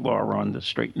have to get Laura on to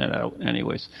straighten it out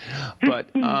anyways. But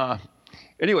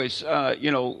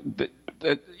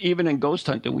even in ghost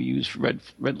hunting, we use red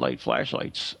light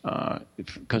flashlights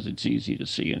because it's easy to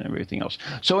see and everything else.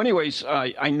 So anyways,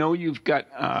 I know you've got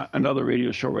another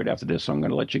radio show right after this, so I'm going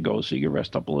to let you go so you can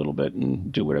rest up a little bit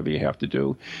and do whatever you have to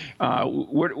do.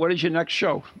 What is your next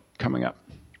show coming up?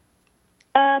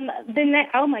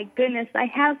 Oh my goodness, I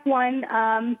have one.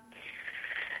 I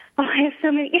have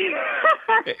so many.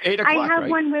 8 o'clock, I have right?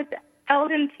 one with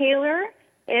Eldon Taylor.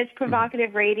 It's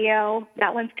Provocative Radio.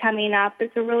 That one's coming up.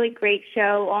 It's a really great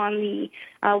show on the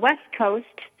West Coast.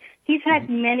 He's had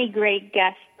many great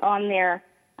guests on there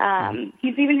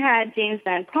He's even had James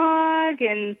Van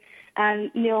Praagh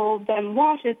and Neil Ben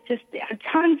Walsh. It's just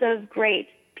tons of great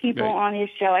people on his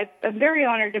show. I'm very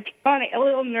honored to be on it. A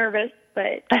little nervous,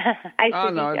 but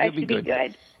I should be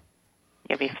good.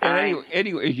 You'll be fine.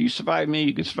 Anyway, if you survive me,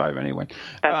 you can survive anyone.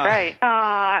 That's right.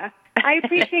 I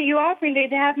appreciate you offering to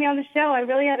have me on the show. I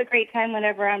really have a great time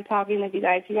whenever I'm talking with you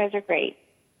guys. You guys are great.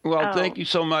 Well, thank you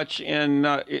so much. And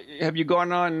have you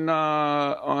gone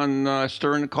on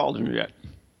Stirring the Cauldron yet?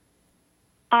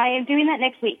 I am doing that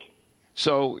next week.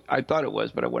 So I thought it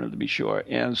was, but I wanted to be sure.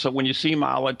 And so when you see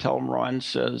Marla, tell him Ron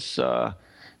says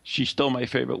she's still my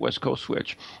favorite West Coast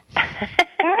witch.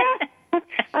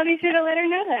 I'll be sure to let her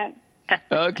know that.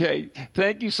 Okay.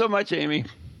 Thank you so much, Amy.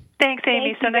 Thanks,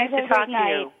 Amy. So nice to talk to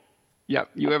you.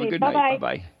 Yep. You have a good night.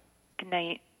 Bye-bye. Good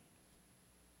night.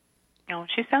 Oh,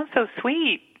 she sounds so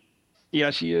sweet.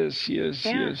 Yeah, she is. She is.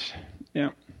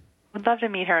 Yeah. Would love to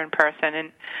meet her in person.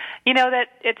 And, that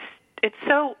it's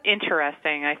so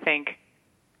interesting, I think,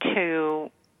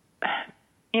 to,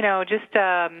 just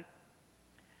the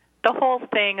whole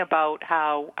thing about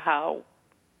how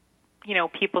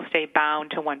people stay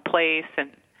bound to one place.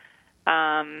 And,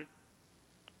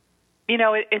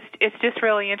 it's just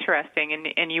really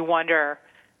interesting. And you wonder,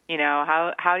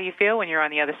 how do you feel when you're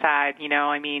on the other side?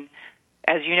 I mean,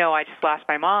 as you know, I just lost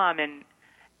my mom, and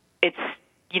it's,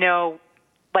 I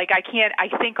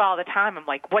think all the time, I'm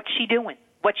like, what's she doing?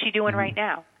 What's she doing right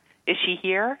now? Is she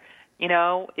here?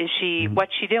 Is she,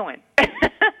 what's she doing? And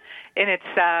it's,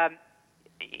 I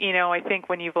think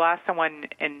when you've lost someone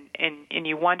and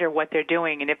you wonder what they're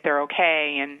doing and if they're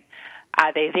okay, and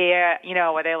are they there,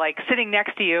 are they like sitting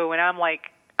next to you? And I'm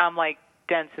like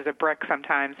dense as a brick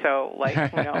sometimes. So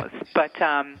who knows? But,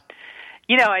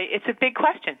 it's a big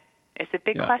question. It's a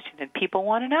big question, and people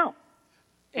want to know.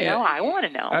 I want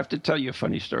to know. I have to tell you a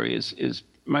funny story. Is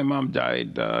my mom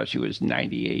died. She was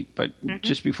 98, but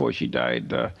just before she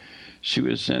died, she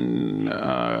was in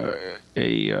a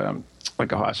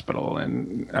hospital,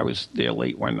 and I was there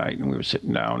late one night, and we were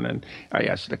sitting down, and I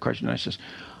asked her the question. I says,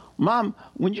 "Mom,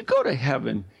 when you go to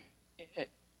heaven,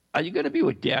 are you going to be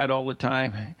with Dad all the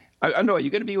time?" I know, are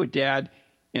you going to be with Dad?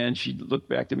 And she looked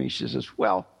back at me. She says,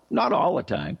 "Well, not all the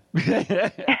time."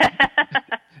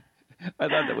 I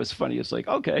thought that was funny. It's like,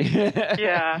 okay.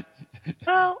 Yeah.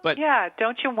 Well,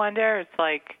 don't you wonder? It's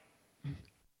like,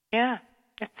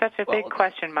 it's such a big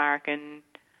question mark. And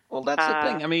well, that's the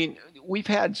thing. I mean, we've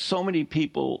had so many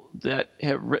people that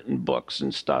have written books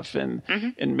and stuff and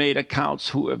made accounts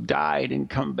who have died and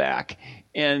come back.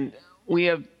 And we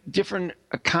have different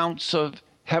accounts of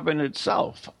heaven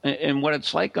itself and what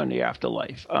it's like on the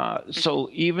afterlife. So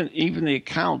even the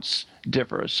accounts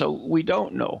differ. So we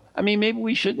don't know. I mean, maybe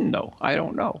we shouldn't know. I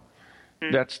don't know.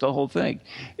 That's the whole thing.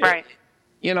 Right.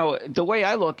 The way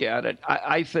I look at it,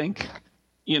 I think,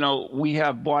 we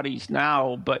have bodies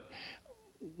now, but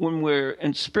when we're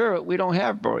in spirit, we don't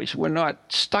have bodies. We're not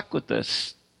stuck with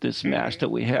this mass that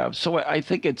we have. So I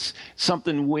think it's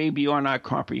something way beyond our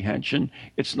comprehension.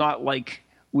 It's not like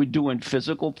we're doing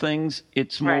physical things.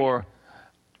 It's more,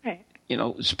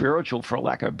 spiritual, for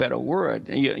lack of a better word.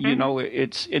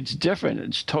 It's different.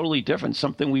 It's totally different.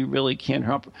 Something we really can't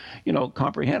help,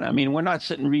 comprehend. I mean, we're not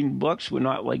sitting reading books. We're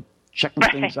not like checking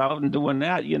things out and doing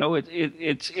that.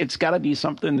 It's got to be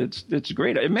something that's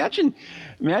great. Imagine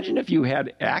if you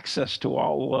had access to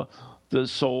all the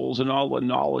souls and all the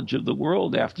knowledge of the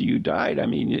world after you died. I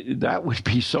mean, that would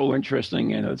be so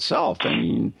interesting in itself. I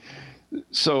mean.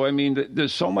 So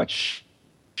there's so much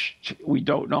we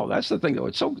don't know. That's the thing, though.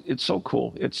 It's so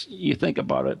cool. You think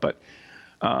about it, but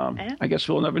I guess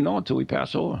we'll never know until we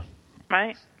pass over.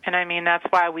 Right, and I mean that's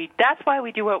why we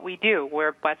do what we do.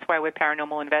 That's why we're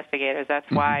paranormal investigators.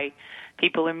 That's why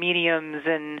people are mediums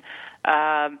and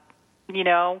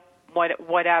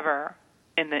whatever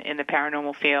in the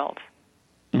paranormal field.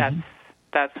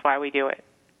 That's why we do it,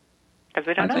 because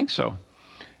we don't know. I think so.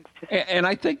 And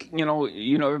I think,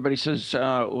 everybody says,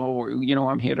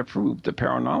 I'm here to prove the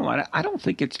paranormal. I don't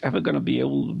think it's ever going to be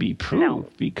able to be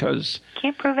proved because...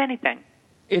 Can't prove anything.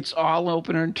 It's all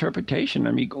open interpretation.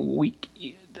 I mean,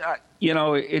 you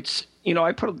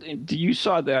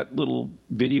saw that little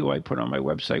video I put on my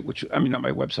website, not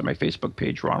my website, my Facebook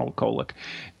page, Ronald Kolick.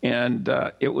 And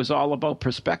it was all about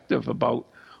perspective, about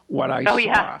what I saw.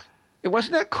 Yeah.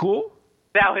 Wasn't that cool?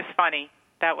 That was funny.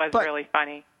 That was really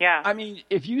funny. Yeah. I mean,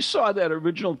 if you saw that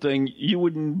original thing, you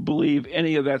wouldn't believe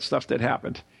any of that stuff that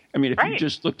happened. I mean, if you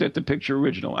just looked at the picture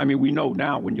original, I mean, we know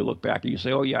now when you look back and you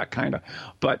say, oh, yeah, kind of.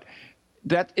 But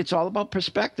it's all about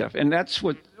perspective. And that's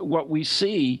what we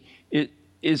see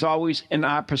is always in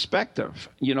our perspective.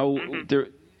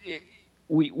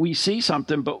 we see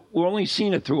something, but we're only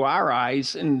seeing it through our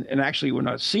eyes, and actually we're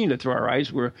not seeing it through our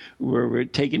eyes. We're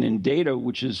taking in data,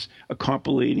 which is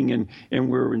compilating and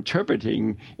we're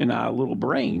interpreting in our little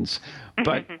brains.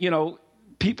 But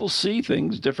people see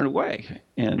things a different way,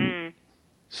 and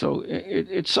so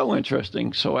it's so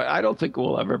interesting. So I don't think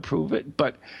we'll ever prove it,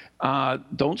 but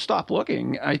don't stop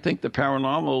looking. I think the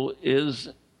paranormal is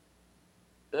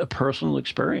a personal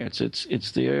experience.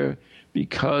 It's there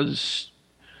because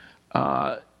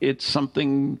it's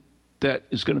something that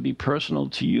is going to be personal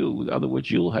to you. In other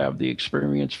words, you'll have the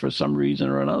experience for some reason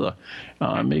or another.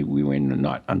 Maybe we may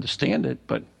not understand it,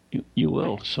 but you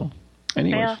will. So,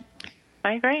 anyways. Yeah,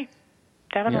 I agree.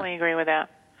 Definitely agree with that.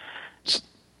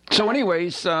 So,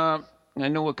 anyways, I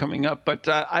know we're coming up, but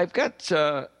I've got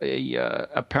a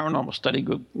paranormal study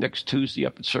group next Tuesday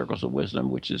up at Circles of Wisdom,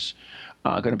 which is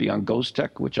going to be on Ghost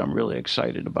Tech, which I'm really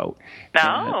excited about.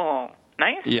 Oh,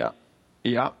 nice.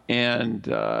 Yeah, and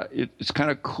it's kind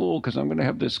of cool because I'm going to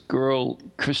have this girl,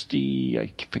 Christy.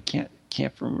 I can't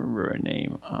remember her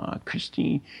name.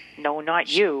 Christy. No, not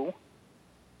you.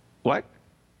 What?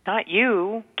 Not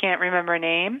you. Can't remember her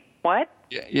name. What?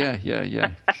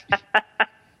 Yeah.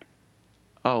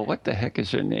 Oh, what the heck is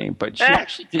her name? But she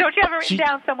actually don't you have it written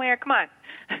down somewhere? Come on.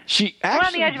 We're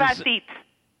on the edge of our seats.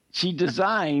 She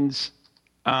designs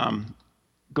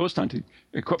ghost hunting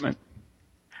equipment.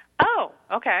 Oh,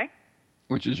 okay.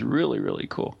 Which is really, really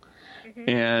cool.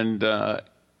 And I'm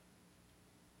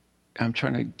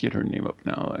trying to get her name up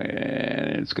now,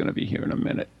 and it's going to be here in a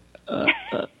minute.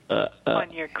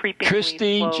 On your creeping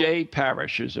Christy J.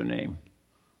 Parrish is her name.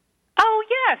 Oh,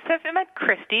 yes. I've met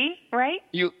Christy, right?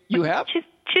 You have?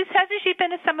 Hasn't she been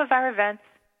to some of our events?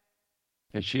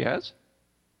 Yes, she has?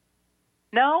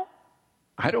 No?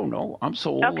 I don't know. I'm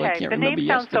so old, okay. I can't remember yesterday. The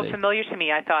name sounds so familiar to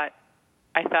me. I thought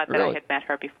that I had met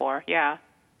her before. Yeah.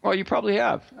 Well, you probably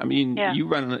have. I mean, you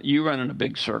run in a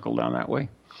big circle down that way.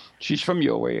 She's from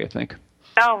your way, I think.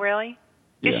 Oh, really?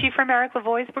 Yeah. Is she from Eric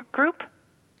Lavoie's group?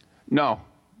 No.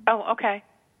 Oh, okay.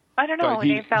 I don't know. But her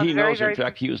name sounds he very, knows. very... In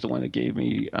fact, he was the one that gave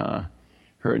me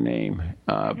her name.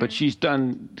 But she's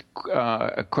done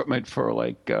equipment for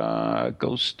like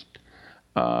Ghost.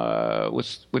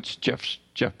 What's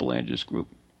Jeff Belanger's group?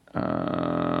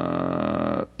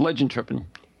 Legend Tripping.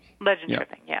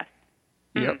 Tripping, yes.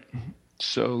 Yep.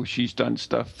 So she's done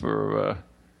stuff for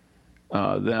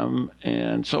them,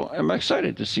 and so I'm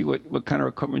excited to see what kind of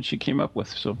equipment she came up with.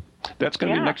 So that's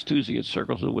going to be next Tuesday at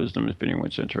Circles of Wisdom. If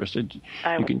anyone's interested,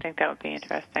 I would think that would be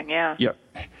interesting. Yeah. Yep.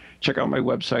 Check out my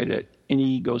website at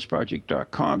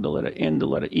neghostproject.com. The letter N, the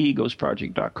letter E,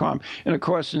 ghostproject.com. And of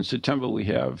course, in September we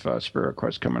have Spirit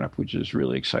Quest coming up, which is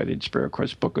really excited. Spirit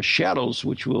Quest Book of Shadows,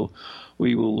 which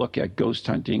we will look at ghost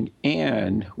hunting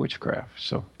and witchcraft.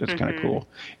 So that's kind of cool.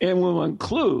 And we'll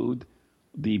include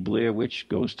the Blair Witch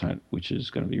Ghost Hunt, which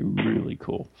is going to be really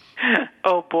cool.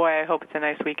 Oh boy, I hope it's a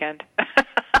nice weekend.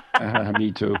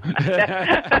 Me too.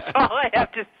 That's all I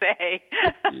have to say.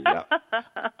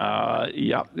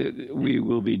 We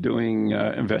will be doing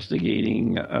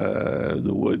investigating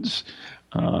the woods,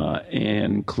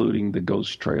 and including the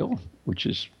Ghost Trail,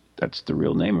 that's the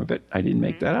real name of it. I didn't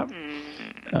make that up.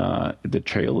 The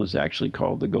trail is actually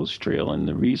called the Ghost Trail, and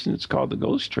the reason it's called the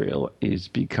Ghost Trail is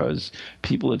because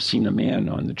people have seen a man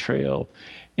on the trail,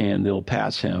 and they'll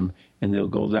pass him, and they'll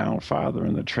go down farther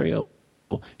in the trail,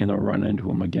 and they'll run into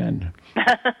him again.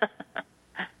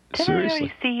 Did I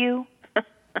really see you?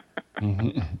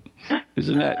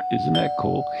 Isn't that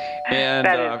cool? And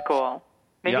that is cool.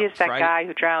 Maybe it's that guy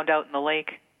who drowned out in the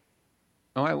lake.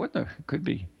 Oh, I wonder. Could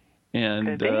be.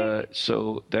 And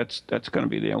so that's going to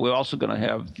be there. We're also going to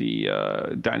have the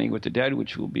Dining with the Dead,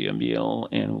 which will be a meal,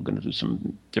 and we're going to do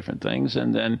some different things.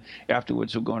 And then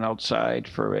afterwards, we're going outside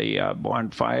for a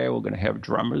bonfire. We're going to have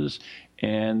drummers,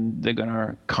 and they're going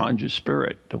to conjure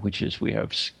spirit, which is we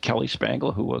have Kelly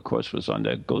Spangle, who, of course, was on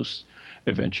the Ghost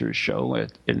Adventures show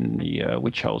in the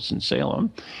Witch House in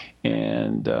Salem.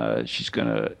 And she's going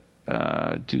to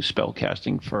do spell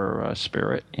casting for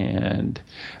spirit, and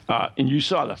you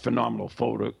saw the phenomenal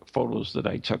photos that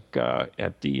I took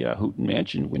at the Houghton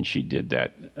Mansion when she did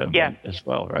that event as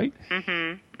well, right?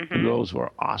 Those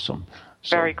were awesome.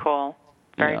 Very cool.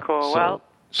 Very cool.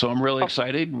 So I'm really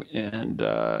excited, and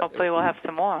hopefully we'll have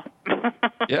some more.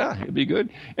 Yeah, it'd be good.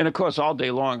 And of course, all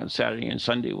day long on Saturday and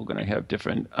Sunday, we're going to have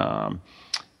different what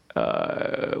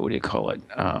do you call it?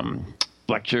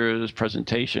 Lectures,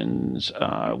 presentations,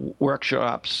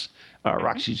 workshops.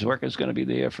 Roxy Zorka is going to be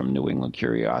there from New England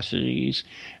Curiosities,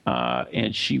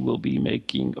 and she will be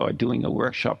doing a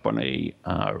workshop on a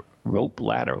rope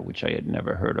ladder, which I had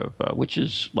never heard of.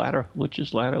 Witch's ladder,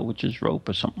 witch's rope,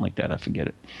 or something like that. I forget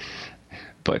it.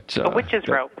 But a witch's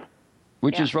rope.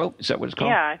 Witch's rope? Is that what it's called?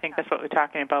 Yeah, I think that's what we were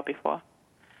talking about before.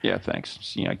 Yeah, thanks.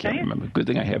 See, I can't remember. Good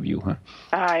thing I have you, huh?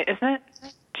 Isn't it?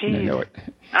 Jeez. I know it.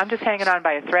 I'm just hanging on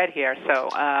by a thread here, so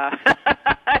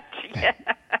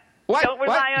what? Don't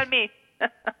rely on me.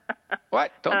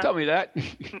 What? Don't tell me that.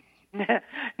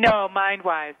 No,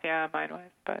 mind-wise. Yeah, mind-wise.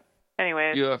 But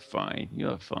anyway. You're fine.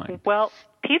 Well,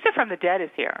 Pizza from the Dead is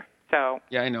here, so.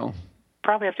 Yeah, I know.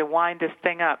 Probably have to wind this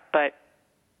thing up, but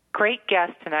great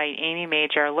guest tonight, Amy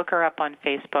Major. Look her up on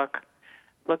Facebook.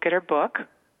 Look at her book.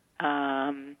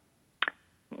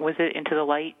 Was it Into the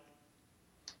Light?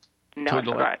 No, Toward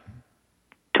the Light.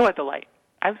 Toward the Light.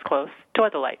 I was close.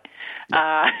 Toward the Light.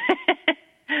 Yeah.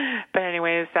 But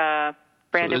anyways,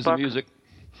 brand new book. Music.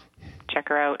 Check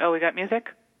her out. Oh, we got music?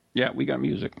 Yeah, we got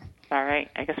music. All right.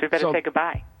 I guess we better say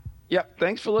goodbye. Yep.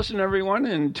 Thanks for listening, everyone,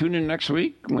 and tune in next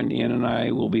week when Ian and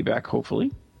I will be back,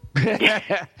 hopefully.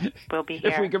 We'll be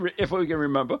here. If we can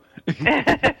remember.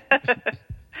 Thanks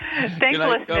for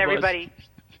listening, everybody.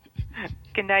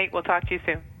 Good night. We'll talk to you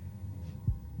soon.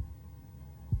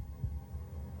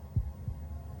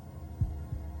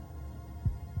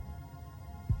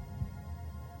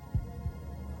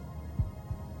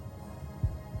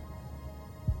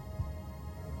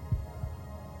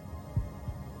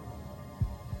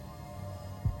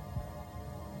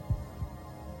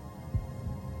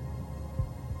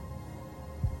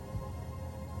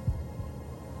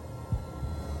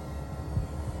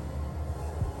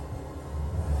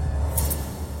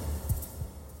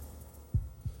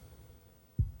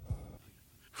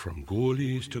 From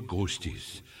ghoulies to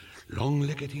ghosties,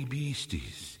 long-leggedy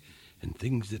beasties, and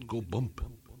things that go bump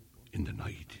in the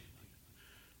night.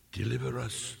 Deliver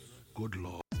us, good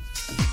Lord.